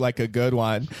should do like a good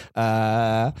one,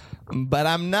 but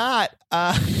I'm not.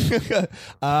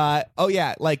 Oh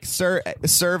yeah, like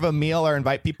serve a meal or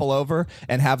invite people over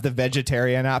and have the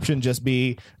vegetarian option just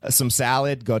be some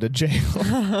salad. Go to jail.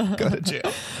 Go to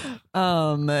jail.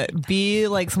 Be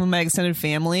like some of my extended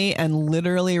family and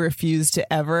literally refuse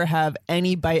to ever have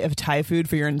any bite of Thai food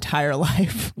for your entire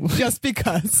life just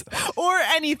because, or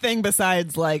anything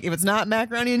besides, like, if it's not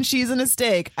macaroni and cheese and a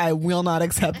steak, I will not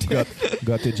accept it.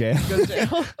 Go to jail. Go to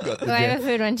jail. Go to I jail. have a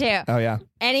food one too. Oh yeah.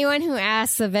 Anyone who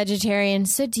asks a vegetarian,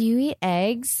 so do you eat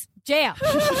eggs? Jail.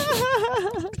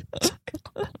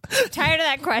 Tired of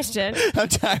that question. I'm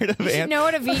tired of You know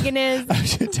what a vegan is?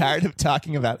 I'm tired of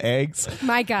talking about eggs.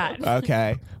 My God.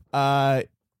 Okay. I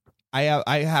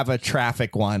have a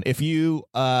traffic one. If you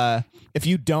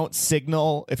don't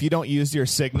signal, if you don't use your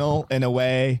signal in a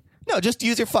way, no, just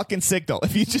use your fucking signal.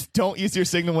 If you just don't use your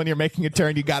signal when you're making a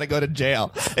turn, you got to go to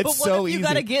jail. It's But what so if you easy.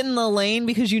 got to get in the lane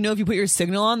because you know if you put your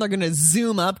signal on, they're going to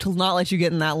zoom up to not let you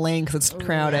get in that lane because it's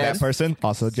crowded. That person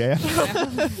also jail.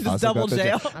 Also double go to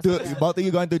jail. Both of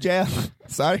you going to jail?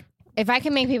 Sorry. If I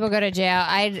can make people go to jail,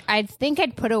 I think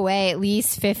I'd put away at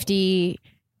least 50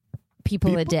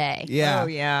 people a day. Yeah. Oh,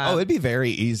 yeah. Oh, it'd be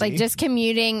very easy. Like just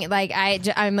commuting, like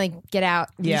I'm like, get out.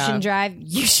 Yeah. You shouldn't drive.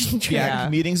 You shouldn't drive. Yeah,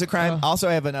 commuting's a crime. Also,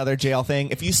 I have another jail thing.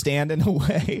 If you stand in a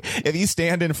way, if you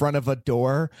stand in front of a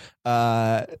door,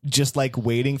 just like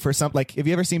waiting for something, like, have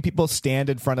you ever seen people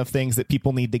stand in front of things that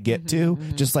people need to get to,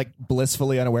 just like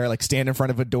blissfully unaware, like stand in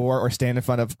front of a door or stand in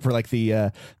front of, for like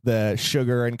the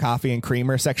sugar and coffee and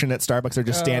creamer section at Starbucks, or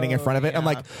just standing in front of it. I'm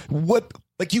like, what?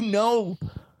 Like,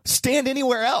 stand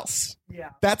anywhere else. Yeah.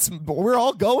 We're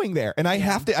all going there. And I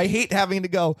hate having to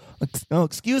go, oh,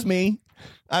 excuse me.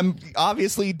 I'm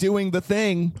obviously doing the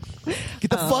thing. Get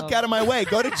the fuck out of my way.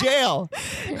 Go to jail.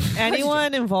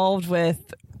 Anyone involved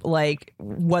with like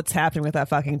what's happening with that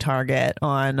fucking Target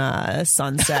on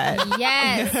Sunset?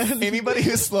 Yes. Anybody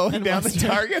who's slowing down the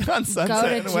Target on Sunset Go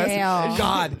to and West. jail.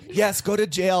 God, yes, go to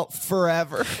jail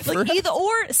forever. Like either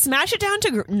or smash it down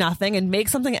to nothing and make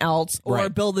something else, or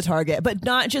Right. build the Target, but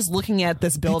not just looking at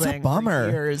this building. It's a bummer.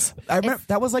 For years. I remember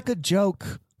that was like a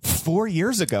joke 4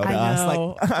 years ago to us.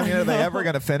 know. Like, I mean, are they ever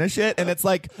going to finish it? And it's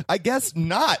like, I guess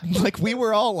not. Like, we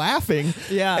were all laughing.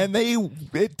 Yeah. And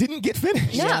it didn't get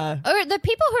finished. No. Yeah. Or the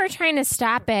people who are trying to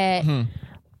stop it,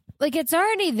 like it's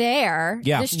already there.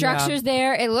 Yeah. The structure's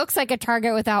there. It looks like a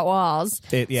Target without walls.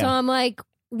 Yeah. So I'm like,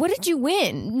 what did you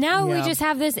win? Now we Yeah. just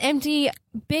have this empty,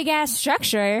 big ass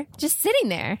structure just sitting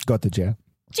there. Go to jail.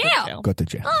 Jail. Go to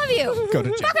jail. All of you. Go to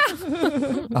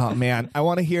jail. Oh man, I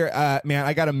want to hear. Man,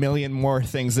 I got a million more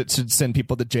things that should send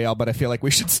people to jail, but I feel like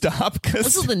we should stop This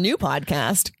is because the new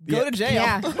podcast. Go to jail.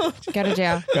 Yeah. Go to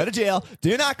jail. go to jail.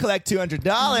 Do not collect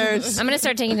 $200. I'm going to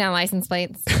start taking down license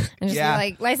plates and just Yeah. be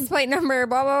like, license plate number,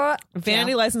 blah, blah, blah.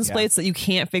 Vanity license plates that you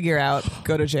can't figure out.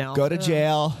 Go to jail. Go to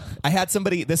jail. I had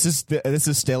somebody. This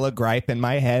is still a gripe in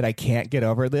my head. I can't get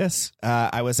over this.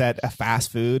 I was at a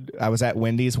fast food. I was at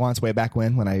Wendy's once, way back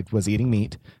when I was eating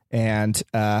meat, and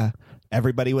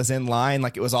everybody was in line.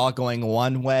 Like, it was all going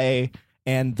one way.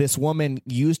 And this woman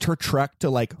used her truck to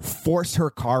like force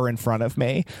her car in front of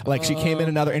me. Like, she came in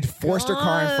another and forced her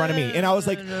car in front of me. And I was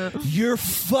like, you're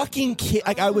fucking kidding.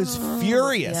 Like, I was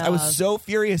furious. I was so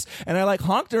furious. And I like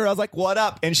honked at her. I was like, what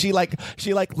up? And she looked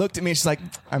at me and she's like,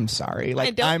 I'm sorry.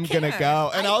 Like, I'm going to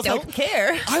go. And I was like,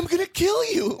 care. I'm going to kill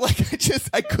you. Like,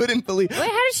 I couldn't believe. Wait,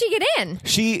 how did she get in?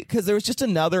 Because there was just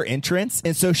another entrance.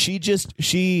 And so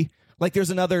like,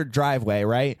 there's another driveway,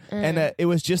 right? And it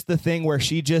was just the thing where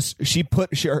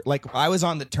like, I was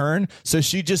on the turn, so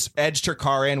she just edged her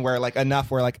car in where, like,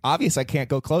 enough where, like, obviously I can't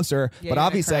go closer, but you're gonna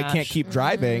obviously I crash. can't keep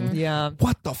driving. Yeah.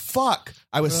 What the fuck?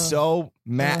 I was so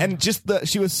mad. And just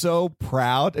she was so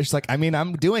proud. She's like, I mean,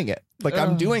 I'm doing it. Like,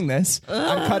 I'm doing this.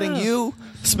 I'm cutting you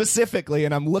specifically,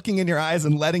 and I'm looking in your eyes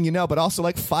and letting you know, but also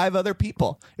like 5 other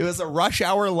people. It was a rush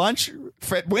hour lunch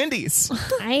at Wendy's.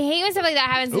 I hate when stuff like that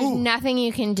happens. There's nothing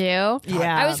you can do.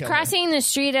 Yeah. I was crossing the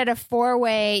street at a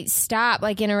 4-way stop,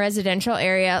 like in a residential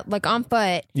area, like on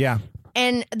foot. Yeah.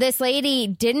 And this lady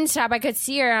didn't stop. I could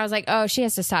see her. And I was like, oh, she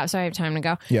has to stop. So I have time to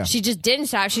go. Yeah. She just didn't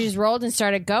stop. She just rolled and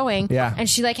started going. Yeah. And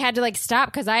she like had to like stop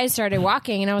because I had started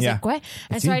walking. And I was Yeah. like, what?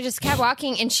 And so I just kept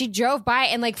walking. And she drove by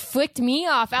and like flicked me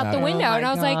off out the window. And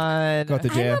I was like, Go to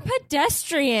I'm jail. a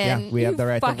pedestrian. Yeah, we have you the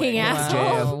right to fucking wait. asshole.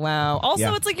 Jail. Wow. Also,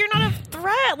 Yeah. it's like you're not a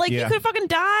threat. Like, Yeah. you could fucking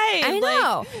die. I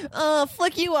know. Like,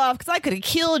 flick you off because I could have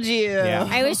killed you. Yeah.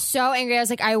 I was so angry. I was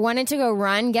like, I wanted to go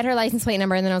run, get her license plate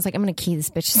number, and then I was like, I'm going to key this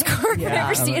bitch's car. Yeah. never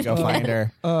I'm seen gonna go it. find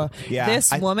her. Yeah,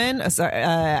 This woman,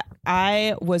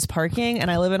 I was parking,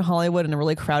 and I live in Hollywood in a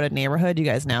really crowded neighborhood, you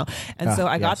guys know. And so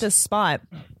I got this spot,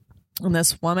 and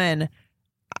this woman,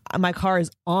 my car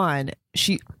is on.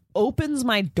 She opens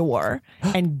my door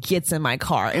and gets in my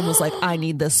car and was like, I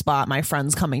need this spot. My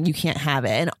friend's coming. You can't have it.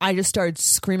 And I just started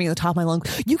screaming at the top of my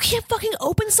lungs, you can't fucking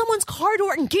open someone's car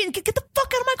door and get the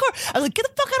fuck out of my car. I was like, get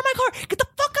the fuck out of my car. Get the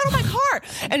fuck out of my car.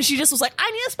 And she just was like, I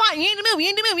need a spot. You need to move. You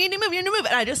need to move. You need to move. You need to move.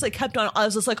 And I just like kept on. I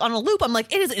was just like on a loop. I'm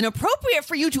like, it is inappropriate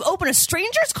for you to open a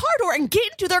stranger's car door and get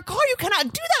into their car. You cannot do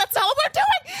that. That's not what we're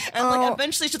doing. And like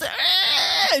eventually she's like,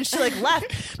 and she like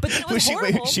left. But then it was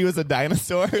horrible. She was a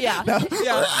dinosaur. Yeah. No.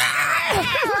 Yeah.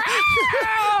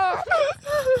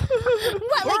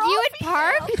 What? Like you had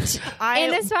parked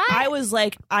in the spot? I was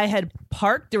like, I had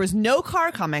parked. There was no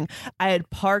car coming. I had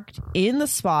parked in the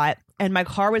spot, and my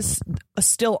car was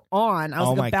still on. I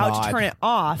was like, about to turn it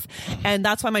off, and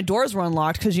that's why my doors were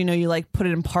unlocked, because you like put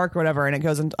it in park or whatever, and it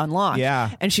goes unlocked. Yeah.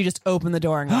 And she just opened the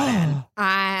door and got in.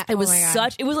 It was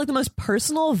like the most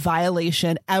personal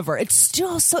violation ever. It's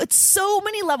so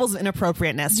many levels of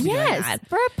inappropriateness. To be doing Yes, that.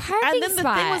 for a parking And then the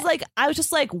spot. thing was like, I was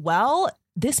just like, well,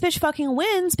 this bitch fucking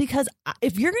wins, because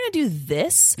if you're gonna do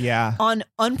this on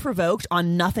unprovoked,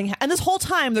 on nothing, and this whole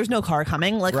time there's no car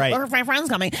coming, like or my friend's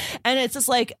coming, and it's just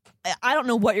like, I don't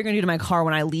know what you're gonna do to my car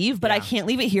when I leave, but I can't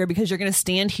leave it here because you're gonna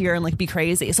stand here and like be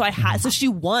crazy. So so she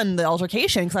won the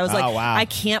altercation, because I was like, I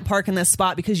can't park in this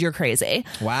spot because you're crazy.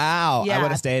 Wow. I would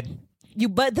have stayed.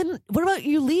 But then what about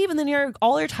you leave and then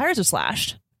all your tires are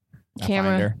slashed?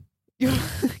 Camera.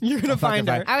 You're gonna find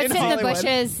her. I would sit in the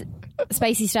bushes,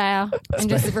 spicy style, and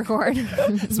just record.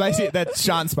 Spicy, that's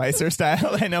Sean Spicer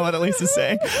style. I know what Elisa's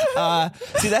saying.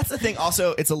 See, that's the thing.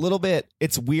 Also,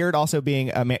 it's weird also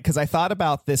being a man, because I thought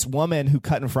about this woman who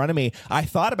cut in front of me. I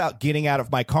thought about getting out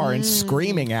of my car and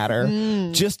screaming at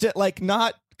her, just to like,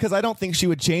 not because I don't think she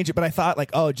would change it, but I thought like,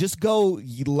 oh, just go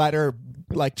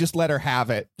just let her have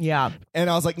it. Yeah. And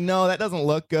I was like, no, that doesn't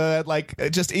look good.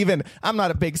 Like, just even, I'm not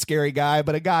a big scary guy,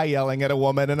 but a guy yelling at a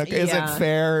woman isn't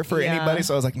fair for anybody.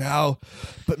 So I was like, no.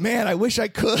 But man, I wish I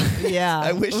could. Yeah.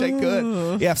 I wish I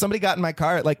could. Yeah, if somebody got in my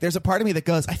car, like, there's a part of me that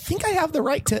goes, I think I have the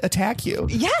right to attack you.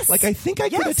 Yes. Like, I think I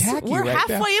could attack you. We're right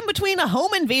halfway now. in between a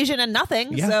home invasion and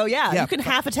nothing. Yeah. So you can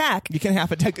half attack. You can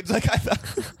half attack. It's like,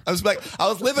 I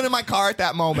was living in my car at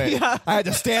that moment. I had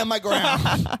to stand my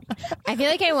ground. I feel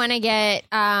like I want to get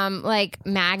like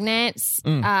magnets,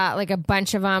 like a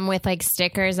bunch of them with like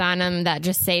stickers on them that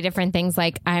just say different things,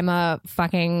 like I'm a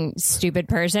fucking stupid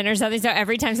person or something. So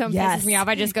every time someone pisses me off,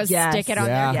 I just go stick it on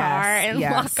their car and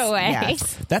walk away.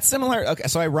 Yes. That's similar. Okay,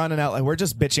 so I run in LA. We're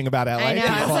just bitching about LA. I know.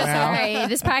 I'm so now. sorry.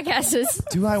 This podcast is.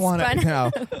 Do I want to?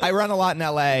 No. I run a lot in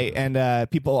LA, and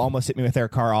people almost hit me with their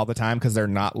car all the time because they're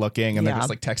not looking and they're just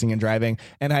like texting and driving.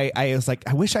 And I was like,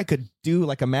 I wish I could do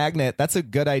like a magnet. That's a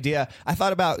good idea. I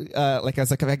thought about I was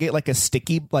like, if I get like a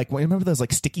sticky, like remember those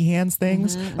like sticky hands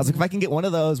things? I was like, if I can get one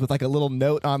of those with like a little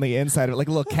note on the inside of it, like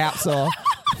a little capsule,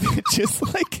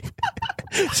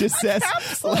 just says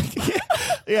like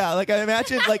like I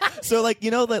imagine like so like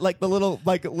you know that like the little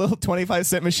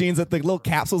 25-cent machines with the little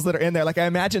capsules that are in there, like I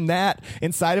imagine that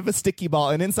inside of a sticky ball,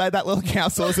 and inside that little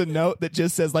capsule is a note that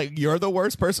just says like, you're the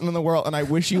worst person in the world and I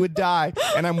wish you would die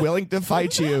and I'm willing to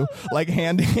fight you like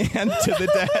hand to hand to the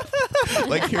death.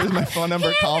 Like, here's my phone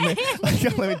number, call me. Like,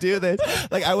 let me do this.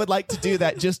 Like, I would like to do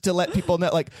that just to let people know,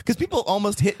 like, because people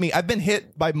almost hit me. I've been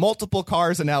hit by multiple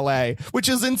cars in LA, which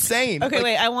is insane. Okay, like,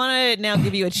 wait. I want to now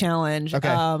give you a challenge. Okay.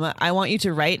 I want you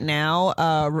to right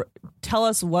now tell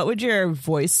us, what would your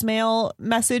voicemail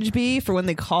message be for when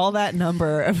they call that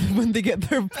number of when they get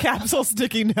their capsule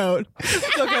sticky note?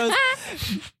 So it goes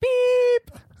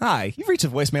beep. Hi, you've reached a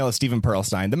voicemail of Stephen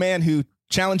Perlstein, the man who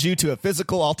challenged you to a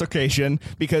physical altercation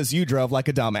because you drove like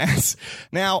a dumbass.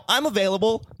 Now, I'm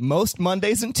available most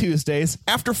Mondays and Tuesdays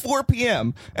after 4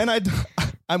 p.m., and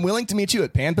I'm willing to meet you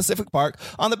at Pan Pacific Park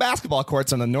on the basketball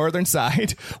courts on the northern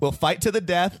side. We'll fight to the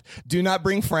death. Do not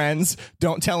bring friends.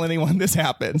 Don't tell anyone this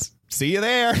happens. See you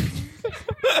there.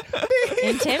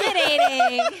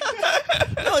 Intimidating.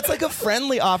 No, it's like a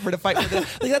friendly offer to fight with it.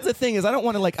 Like, that's the thing, is I don't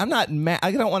want to, like, I'm not mad.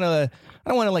 I don't want to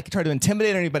like try to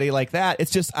intimidate anybody like that. It's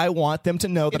just I want them to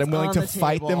know that I'm willing to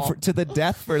fight them to the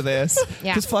death for this.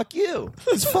 Yeah. Just fuck you.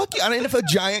 Just fuck you. I mean, if a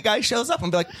giant guy shows up,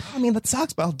 I'm be like, I mean, that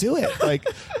sucks, but I'll do it. Like,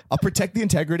 I'll protect the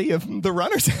integrity of the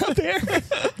runners out there. There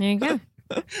you go.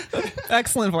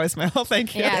 Excellent voicemail.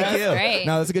 Thank you. Yeah, Thank that's you. great.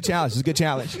 No, that's a good challenge. It's a good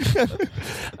challenge.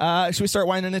 Should we start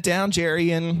winding it down,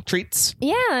 Jerry and treats?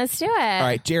 Yeah, let's do it. All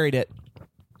right, Jerry'd it.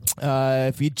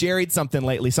 if you jerried something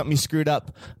lately, something you screwed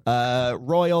up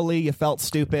royally, you felt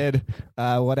stupid,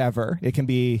 whatever. It can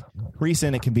be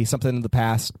recent, it can be something in the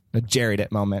past, a jerried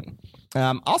it moment.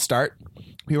 I'll start.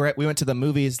 We went to the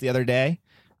movies the other day,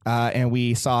 and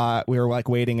we were like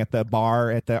waiting at the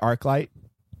bar at the ArcLight,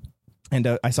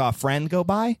 and I saw a friend go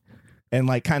by and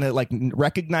like kind of like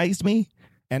recognized me,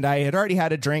 and I had already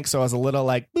had a drink, so I was a little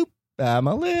like, boop. I'm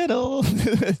a little,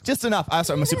 just enough.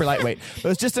 I'm a super lightweight, but it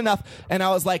was just enough. And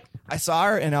I was like, I saw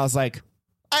her and I was like,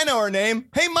 I know her name.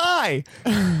 Hey, Mai.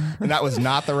 And that was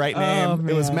not the right name.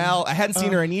 It was Mel. I hadn't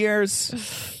seen her in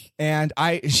years. And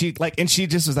she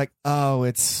just was like,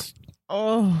 it's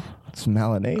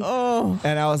Melanie.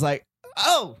 And I was like,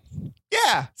 oh,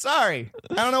 yeah, sorry.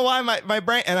 I don't know why my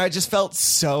brain, and I just felt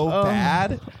so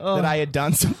bad that I had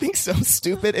done something so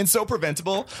stupid and so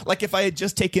preventable. Like if I had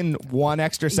just taken one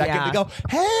extra second to go,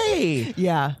 hey,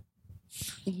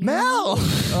 Mel.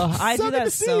 I do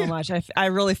that so much. I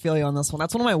really feel you on this one.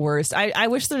 That's one of my worst. I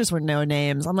wish there just were no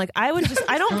names. I'm like, I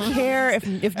don't care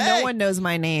if no one knows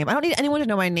my name. I don't need anyone to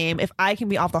know my name if I can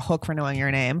be off the hook for knowing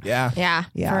your name. Yeah.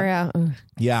 For real.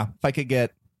 Yeah. If I could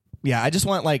get. Yeah, I just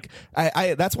want like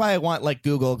I that's why I want like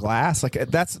Google Glass. Like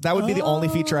that would be the only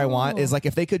feature I want is like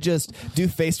if they could just do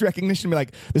face recognition and be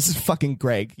like, this is fucking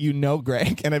Greg. You know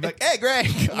Greg. And I'd be like, hey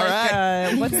Greg. All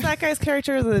right. What's that guy's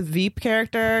character? The Veep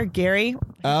character, Gary?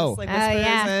 Oh. Just, like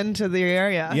whispers into the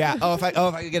area. Yeah. Oh, if I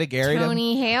could get a Gary.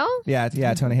 Tony Hale? Yeah,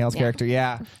 Tony Hale's character.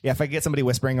 Yeah. Yeah, if I could get somebody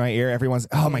whispering in my ear, everyone's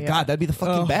God, that'd be the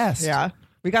fucking best. Yeah.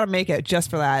 We got to make it just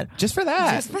for that. Just for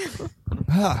that.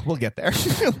 We'll get there.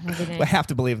 I have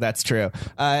to believe that's true.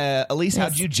 Elise,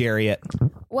 how'd you jerry it?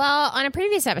 Well, on a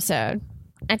previous episode,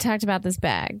 I talked about this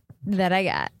bag that I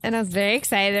got, and I was very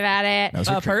excited about it.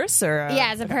 A purse or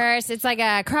yeah, it's a purse. It's like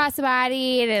a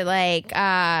crossbody, and it's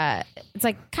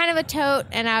like kind of a tote.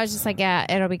 And I was just like,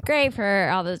 yeah, it'll be great for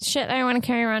all the shit I want to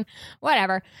carry around,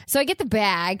 whatever. So I get the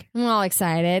bag, I'm all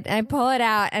excited, and I pull it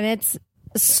out, and it's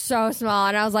so small,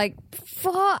 and I was like,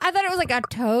 fuck. I thought it was like a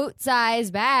tote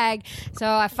size bag, so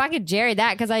I fucking jerried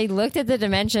that because I looked at the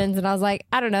dimensions and I was like,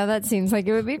 I don't know, that seems like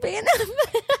it would be big enough.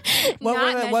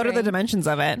 What are the dimensions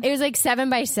of it? It was like 7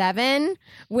 by 7,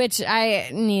 which I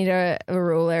need a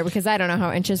ruler because I don't know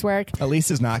how inches work.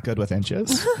 Elise is not good with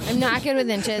inches. I'm not good with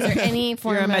inches or any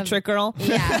form You're a metric girl?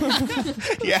 Yeah.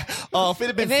 Yeah. Oh, if it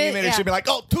had been female, she'd be like,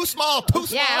 oh, too small.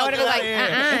 Yeah, I would have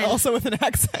been like, Also with an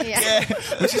accent. Yeah.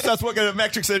 When she starts working at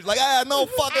metrics, she's like, no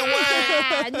fucking way.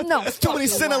 No. Too many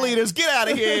centiliters. Get out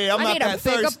of here. I'm not that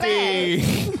thirsty.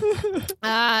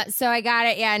 So I got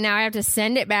it. Yeah, now I have to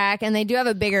send it back, and they do have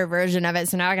a bigger version of it.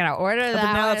 So now I got to order that.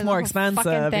 But now it's more expensive.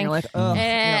 And you're like,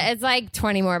 it's like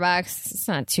 $20 more. It's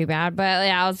not too bad, but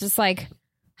yeah, I was just like,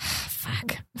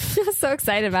 fuck. I was so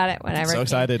excited about it. Whatever. So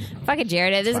excited. Fucking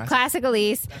Jared. This is a classic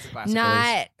Elise.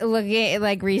 Not looking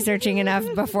like researching enough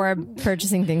before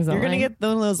purchasing things You're online. gonna get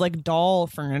one of those like doll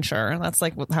furniture. That's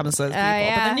like what happens to those people.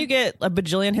 Yeah. But then you get a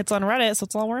bajillion hits on Reddit, so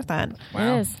it's all worth it.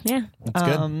 Wow. It is. Yeah. It's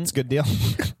good. It's a good deal.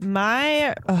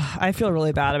 I feel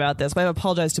really bad about this, but I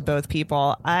apologize to both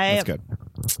people. That's good.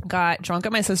 Got drunk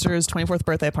at my sister's 24th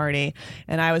birthday party,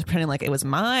 and I was pretending like it was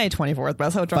my 24th.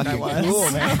 That's how drunk I was.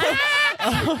 Cool, man.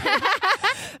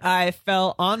 I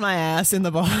fell on my ass in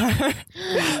the bar, but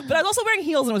I was also wearing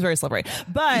heels and it was very slippery.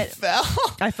 But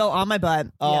I fell on my butt.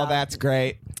 Oh, that's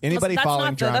great. Anybody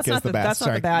falling drunk is the best. That's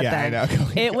not the bad thing. I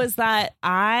know. It was that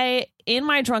I, in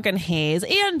my drunken haze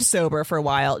and sober for a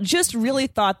while, just really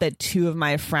thought that two of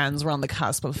my friends were on the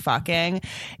cusp of fucking.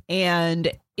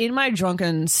 And in my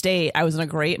drunken state, I was in a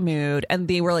great mood, and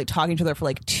they were like talking to each other for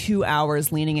like 2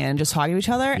 hours, leaning in, just talking to each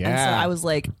other. And so I was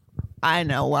like, I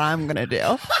know what I'm gonna do.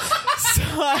 So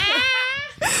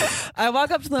I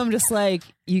walk up to them just like,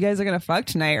 you guys are gonna fuck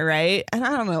tonight, right? And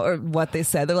I don't know what they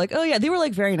said. They're like, oh yeah. They were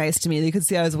like very nice to me. They could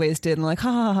see I was wasted and like, ha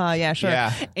ha ha, yeah, sure.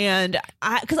 Yeah. And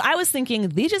because I was thinking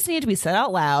they just need to be said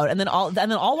out loud, and then I'll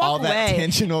walk all away, that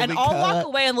tension will and be I'll cut. walk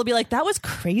away, and they'll be like, that was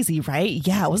crazy, right?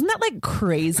 Yeah, wasn't that like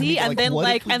crazy? And then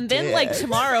what if we did?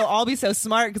 tomorrow I'll be so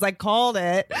smart because I called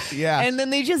it. Yeah. And then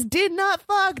they just did not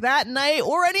fuck that night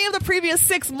or any of the previous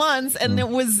 6 months, and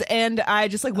and I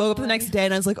just like woke up the next day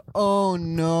and I was like, oh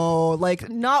no, like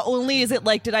not only is it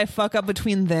like did I fuck up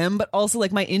between them, but also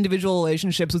like my individual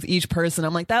relationships with each person.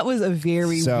 I'm like, that was a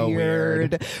very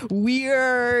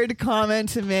weird comment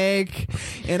to make,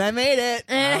 and I made it.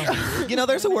 You know,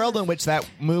 there's a world in which that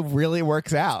move really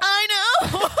works out. I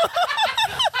know.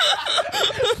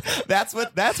 That's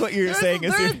what you're saying.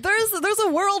 There's a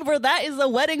world where that is a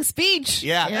wedding speech.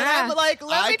 Yeah. And I'm like,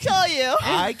 let me tell you.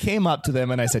 I came up to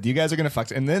them and I said, you guys are going to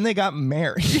fuck. And then they got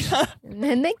married.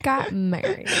 And they got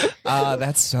married.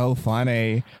 That's so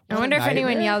funny. I wonder if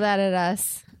anyone yelled that at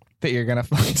us. that you're gonna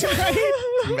fuck tonight.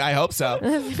 I hope so.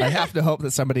 I have to hope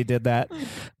that somebody did that.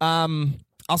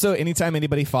 Also, anytime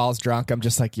anybody falls drunk, I'm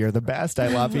just like, you're the best. I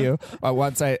love you.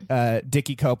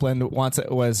 Dickie Copeland,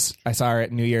 I saw her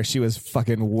at New Year. She was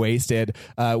fucking wasted.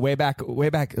 Way back,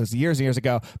 it was years and years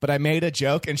ago. But I made a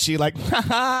joke and she like,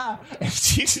 and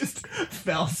she just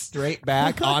fell straight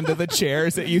back onto the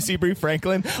chairs at UC Bree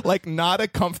Franklin, like not a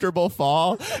comfortable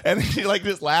fall. And then she like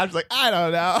just laughed, like, I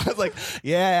don't know. I was like,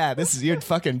 yeah, you're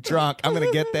fucking drunk. I'm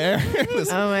gonna get there.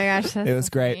 Oh my gosh, it was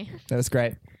great. funny. That was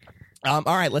great. All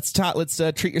right, let's talk. Let's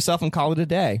treat yourself and call it a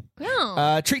day.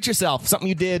 No. Treat yourself. Something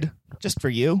you did just for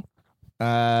you.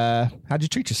 How'd you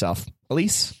treat yourself,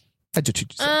 Elise? How'd you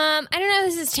treat yourself? I don't know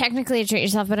if this is technically a treat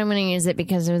yourself, but I'm going to use it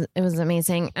because it was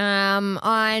amazing.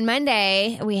 On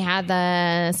Monday, we had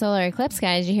the solar eclipse,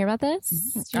 guys. Did you hear about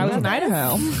this? I was in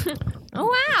Idaho. Oh,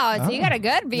 wow. So you got a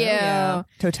good view. Yeah.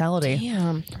 Totality.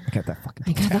 Damn. I got that fucking.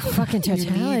 I got the fucking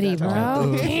totality,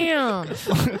 bro. Damn.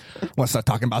 Once I start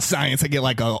talking about science, I get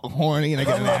like a horny and I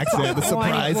get an accent. It's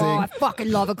surprising. I fucking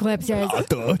love eclipses.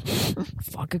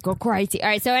 Fucking go crazy. All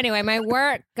right. So anyway, my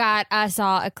work got us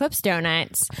all eclipse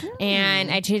donuts,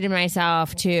 and I treated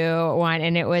myself to one,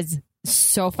 and it was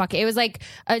so fucking. It was like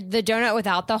the donut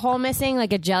without the hole missing,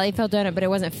 like a jelly filled donut, but it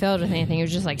wasn't filled with anything. It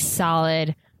was just like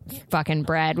solid fucking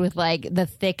bread with like the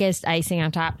thickest icing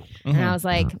on top. And I was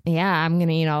like, yeah, I'm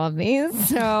gonna eat all of these.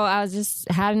 So I was just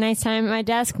had a nice time at my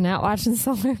desk, not watching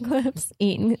solar eclipse,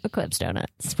 eating eclipse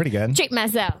donuts. It's pretty good. Treat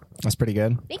myself. That's pretty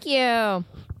good. Thank you.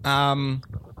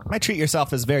 My treat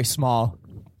yourself is very small,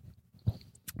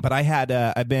 but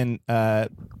I've been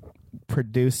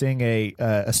producing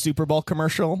a Super Bowl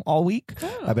commercial all week.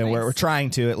 We're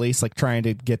trying to, at least, like trying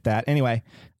to get that. Anyway,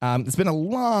 it's been a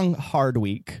long, hard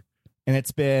week, and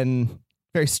it's been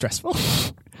very stressful.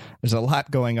 There's a lot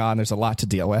going on. There's a lot to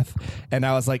deal with. And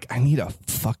I was like, I need a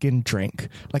fucking drink.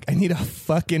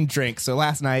 So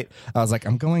last night I was like,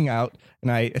 I'm going out,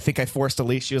 and I think I forced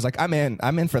Elise. She was like, I'm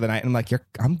in for the night. And I'm like,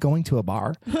 I'm going to a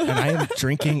bar and I am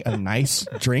drinking a nice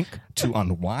drink to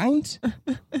unwind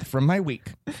from my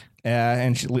week.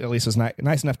 And Elise was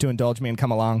nice enough to indulge me and come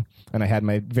along. And I had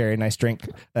my very nice drink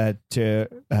to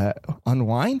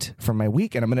unwind from my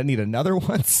week. And I'm going to need another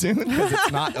one soon because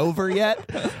it's not over yet.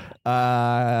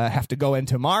 I have to go in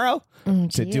tomorrow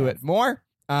to do it more.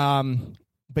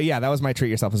 But yeah, that was my treat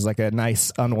yourself. It was like a nice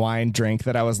unwind drink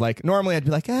that I was like, normally I'd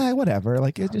be like, whatever,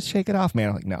 like just shake it off, man.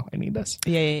 I'm like, no, I need this.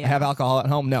 Yeah. I have alcohol at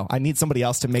home. No, I need somebody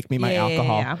else to make me my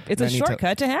alcohol. Yeah. It's a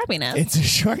shortcut to happiness. It's a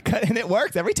shortcut, and it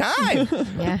works every time.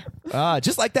 Yeah.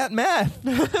 Just like that meth.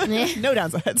 No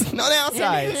downsides. No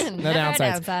downsides. No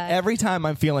downsides. Every time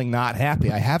I'm feeling not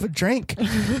happy, I have a drink,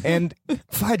 and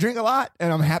I drink a lot,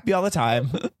 and I'm happy all the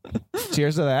time.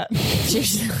 Cheers to that.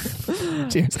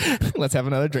 Cheers. Let's have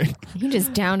another drink. You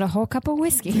just downed a whole cup of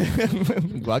whiskey.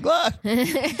 Glug glug.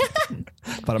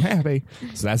 But I'm happy,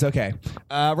 so that's okay.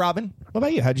 Robin, what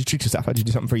about you? How'd you treat yourself? How'd you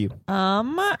do something for you?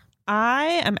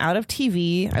 I am out of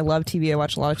TV. I love TV. I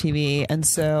watch a lot of TV. And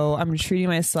so I'm treating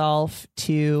myself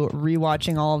to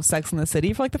rewatching all of Sex and the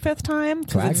City for like the 5th time.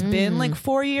 Because it's been like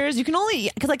 4 years. You can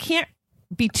only, because I can't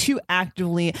be too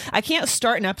actively, I can't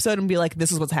start an episode and be like,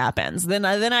 this is what happens. Then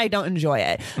I don't enjoy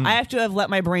it. I have to have let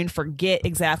my brain forget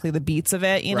exactly the beats of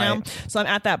it, you know? So I'm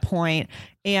at that point.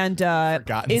 And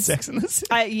Forgotten Sex and the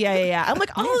City. Yeah. I'm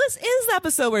like, oh, this is the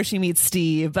episode where she meets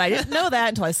Steve, but I didn't know that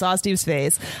until I saw Steve's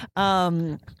face. But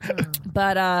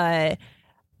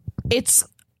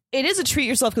it is a treat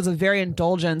yourself because of very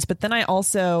indulgence, but then I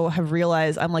also have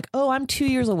realized I'm like, oh, I'm 2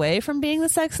 years away from being the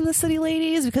Sex and the City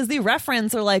ladies, because the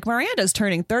reference are like, Miranda's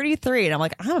turning 33, and I'm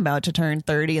like, I'm about to turn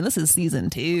 30, and this is season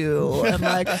 2. I'm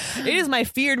like, it is my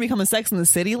fear to become a Sex and the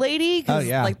City lady, because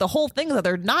like the whole thing is that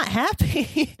they're not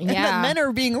happy, and that men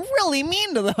are being really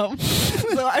mean to them.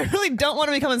 So I really don't want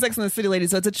to become a Sex and the City lady.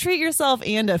 So it's a treat yourself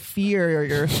and a fear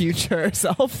your future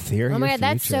self. Oh my god,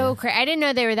 that's so crazy. I didn't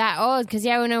know they were that old, because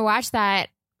when I watched that,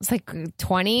 it's like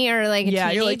 20 or like a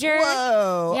teenager. You're like,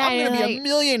 whoa, I'm going to be a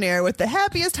millionaire with the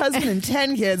happiest husband and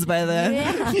 10 kids by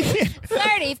then.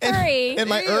 33. In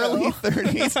my early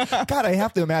 30s. God, I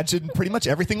have to imagine pretty much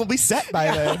everything will be set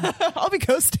by then. I'll be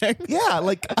coasting. Yeah,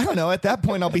 like, I don't know. At that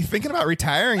point, I'll be thinking about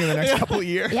retiring in the next couple of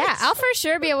years. Yeah, I'll for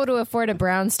sure be able to afford a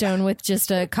brownstone with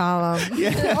just a column.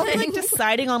 Yeah. I'll be like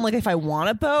deciding on like if I want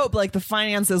a boat, but like the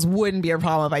finances wouldn't be a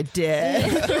problem if I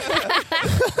did.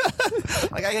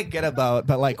 Like, I could get a boat,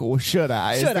 but like, well, should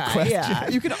I? Should I? Yeah.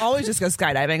 You can always just go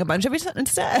skydiving a bunch of it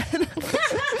instead.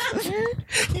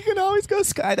 You can always go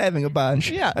skydiving a bunch.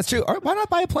 Yeah, that's true. Or why not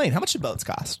buy a plane? How much do boats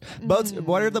cost? Boats.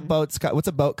 What are the boats? What's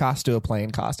a boat cost to a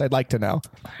plane cost? I'd like to know.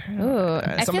 Ooh,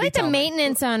 I feel like the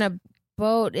maintenance on a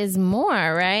boat is more,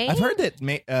 right? I've heard that,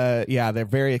 they're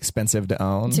very expensive to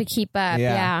own. To keep up,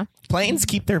 yeah. Planes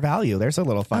keep their value. There's a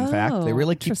little fun fact. They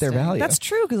really keep their Interesting. value. That's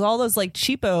true because all those like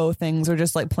cheapo things are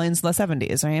just like planes in the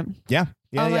 70s, right? Yeah.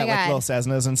 Oh my like God. little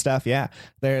Cessnas and stuff. Yeah,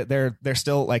 they're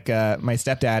still like my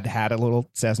stepdad had a little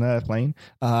Cessna plane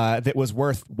that was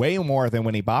worth way more than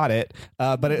when he bought it,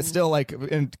 but it's still like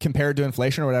compared to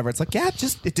inflation or whatever. It's like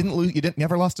it didn't lose. You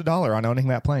never lost $1 on owning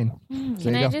that plane.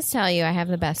 Can I just tell you, I have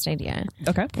the best idea.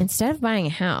 Okay. Instead of buying a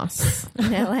house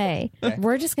in LA,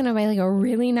 we're just going to buy like a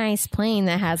really nice plane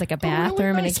that has like a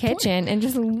bathroom and a kitchen and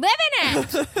just live in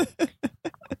it.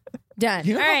 Done.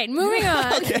 All right, moving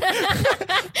on.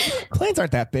 Planes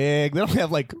aren't that big. They don't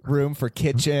have like room for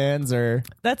kitchens or.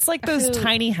 That's like those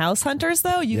tiny house hunters,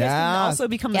 though. You guys can also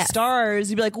become the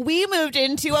stars. You'd be like, we moved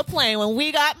into a plane when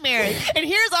we got married, and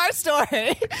here's our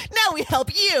story. Now we help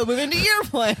you move into your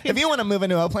plane. If you want to move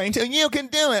into a plane too, you can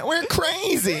do it. We're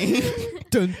crazy.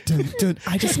 Dun, dun, dun.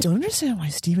 I just don't understand why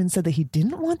Steven said that he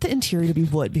didn't want the interior to be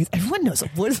wood because everyone knows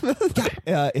what wood is.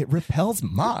 It repels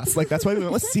moss. Like that's why we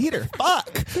went with cedar.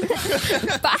 Fuck. All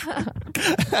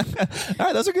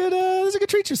right, those are good. Those are good.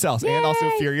 Treat yourselves and also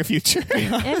fear your future.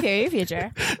 And fear your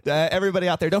future. Everybody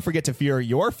out there, don't forget to fear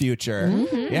your future.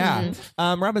 Mm-hmm. Yeah.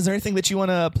 Rob, is there anything that you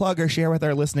want to plug or share with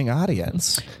our listening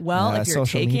audience? Well, if you're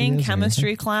social taking medias or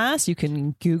chemistry class, you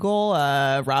can Google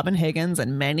Robin Higgins,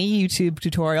 and many YouTube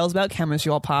tutorials about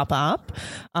chemistry will pop up,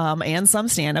 and some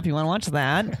stand-up. You want to watch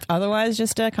that. Otherwise,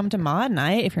 just come to Mod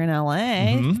Night if you're in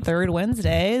LA, third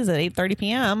Wednesdays at 8:30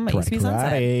 p.m. at UCB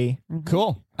Sunset.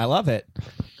 Cool. I love it.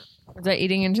 Was I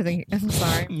eating into the... I'm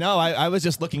sorry. No, I was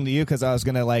just looking to you because I was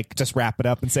going to like just wrap it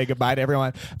up and say goodbye to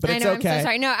everyone. But I it's know, okay. I'm so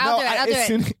sorry. No, I'll do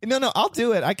it. No, I'll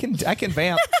do it. I can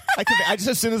vamp. I just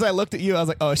as soon as I looked at you, I was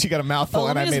like, oh, she got a mouthful,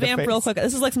 and I Let me made just a vamp face. real quick.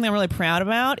 This is like something I'm really proud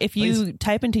about. If you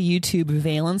type into YouTube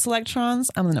valence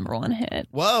electrons, I'm the #1 hit.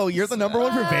 Whoa, you're the #1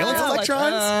 for valence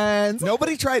electrons?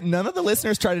 None of the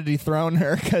listeners tried to dethrone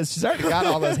her because she's already got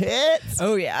all those hits.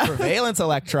 Oh, yeah. For valence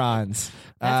electrons.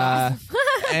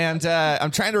 And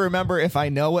I'm trying to remember if I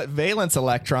know what valence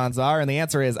electrons are, and the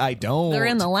answer is I don't. They're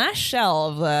in the last shell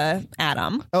of the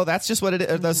atom. Oh, that's just what it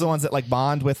is. Those are the ones that like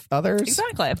bond with others?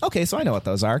 Exactly. Okay, so I know what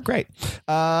those are. Great.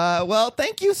 Well,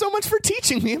 thank you so much for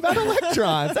teaching me about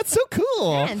electrons. That's so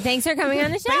cool. And thanks for coming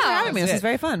on the show. Thanks for having me. This is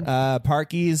very fun.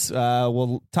 Parkies,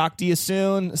 we'll talk to you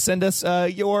soon. Send us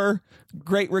your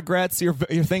great regrets, your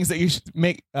things that you should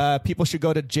make people should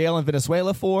go to jail in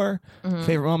Venezuela for,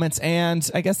 favorite moments, and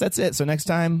I guess that's it. So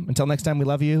until next time, we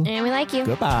love you. And we like you.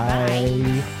 Goodbye.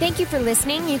 Bye. Thank you for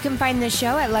listening. You can find the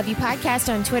show at Love You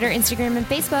Podcast on Twitter, Instagram, and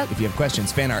Facebook. If you have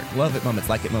questions, fan art, love it moments,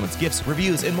 like it moments, gifts,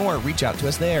 reviews, and more, reach out to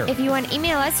us there. If you want to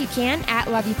email us, you can at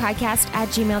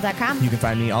loveyoupodcast@gmail.com. You can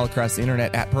find me all across the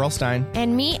internet at Pearlstein.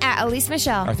 And me at Elise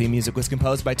Michelle. Our theme music was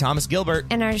composed by Thomas Gilbert.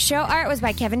 And our show art was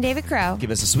by Kevin David Crow.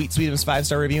 Give us a sweet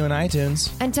 5-star review on iTunes.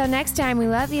 Until next time, we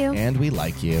love you. And we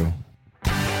like you.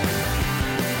 This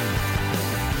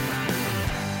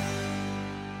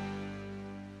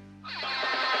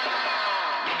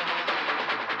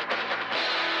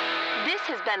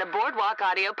has been a Boardwalk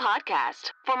Audio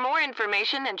podcast. For more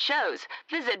information and shows,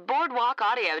 visit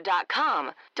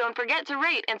boardwalkaudio.com. Don't forget to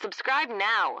rate and subscribe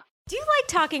now. Do you like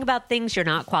talking about things you're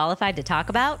not qualified to talk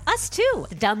about? Us too.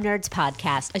 The Dumb Nerds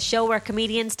Podcast, a show where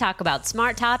comedians talk about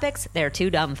smart topics they're too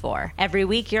dumb for. Every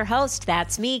week, your host,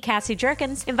 that's me, Cassie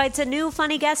Jerkins, invites a new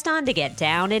funny guest on to get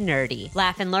down and nerdy.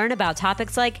 Laugh and learn about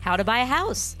topics like how to buy a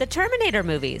house, the Terminator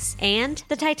movies, and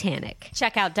the Titanic.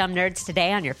 Check out Dumb Nerds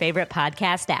today on your favorite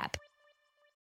podcast app.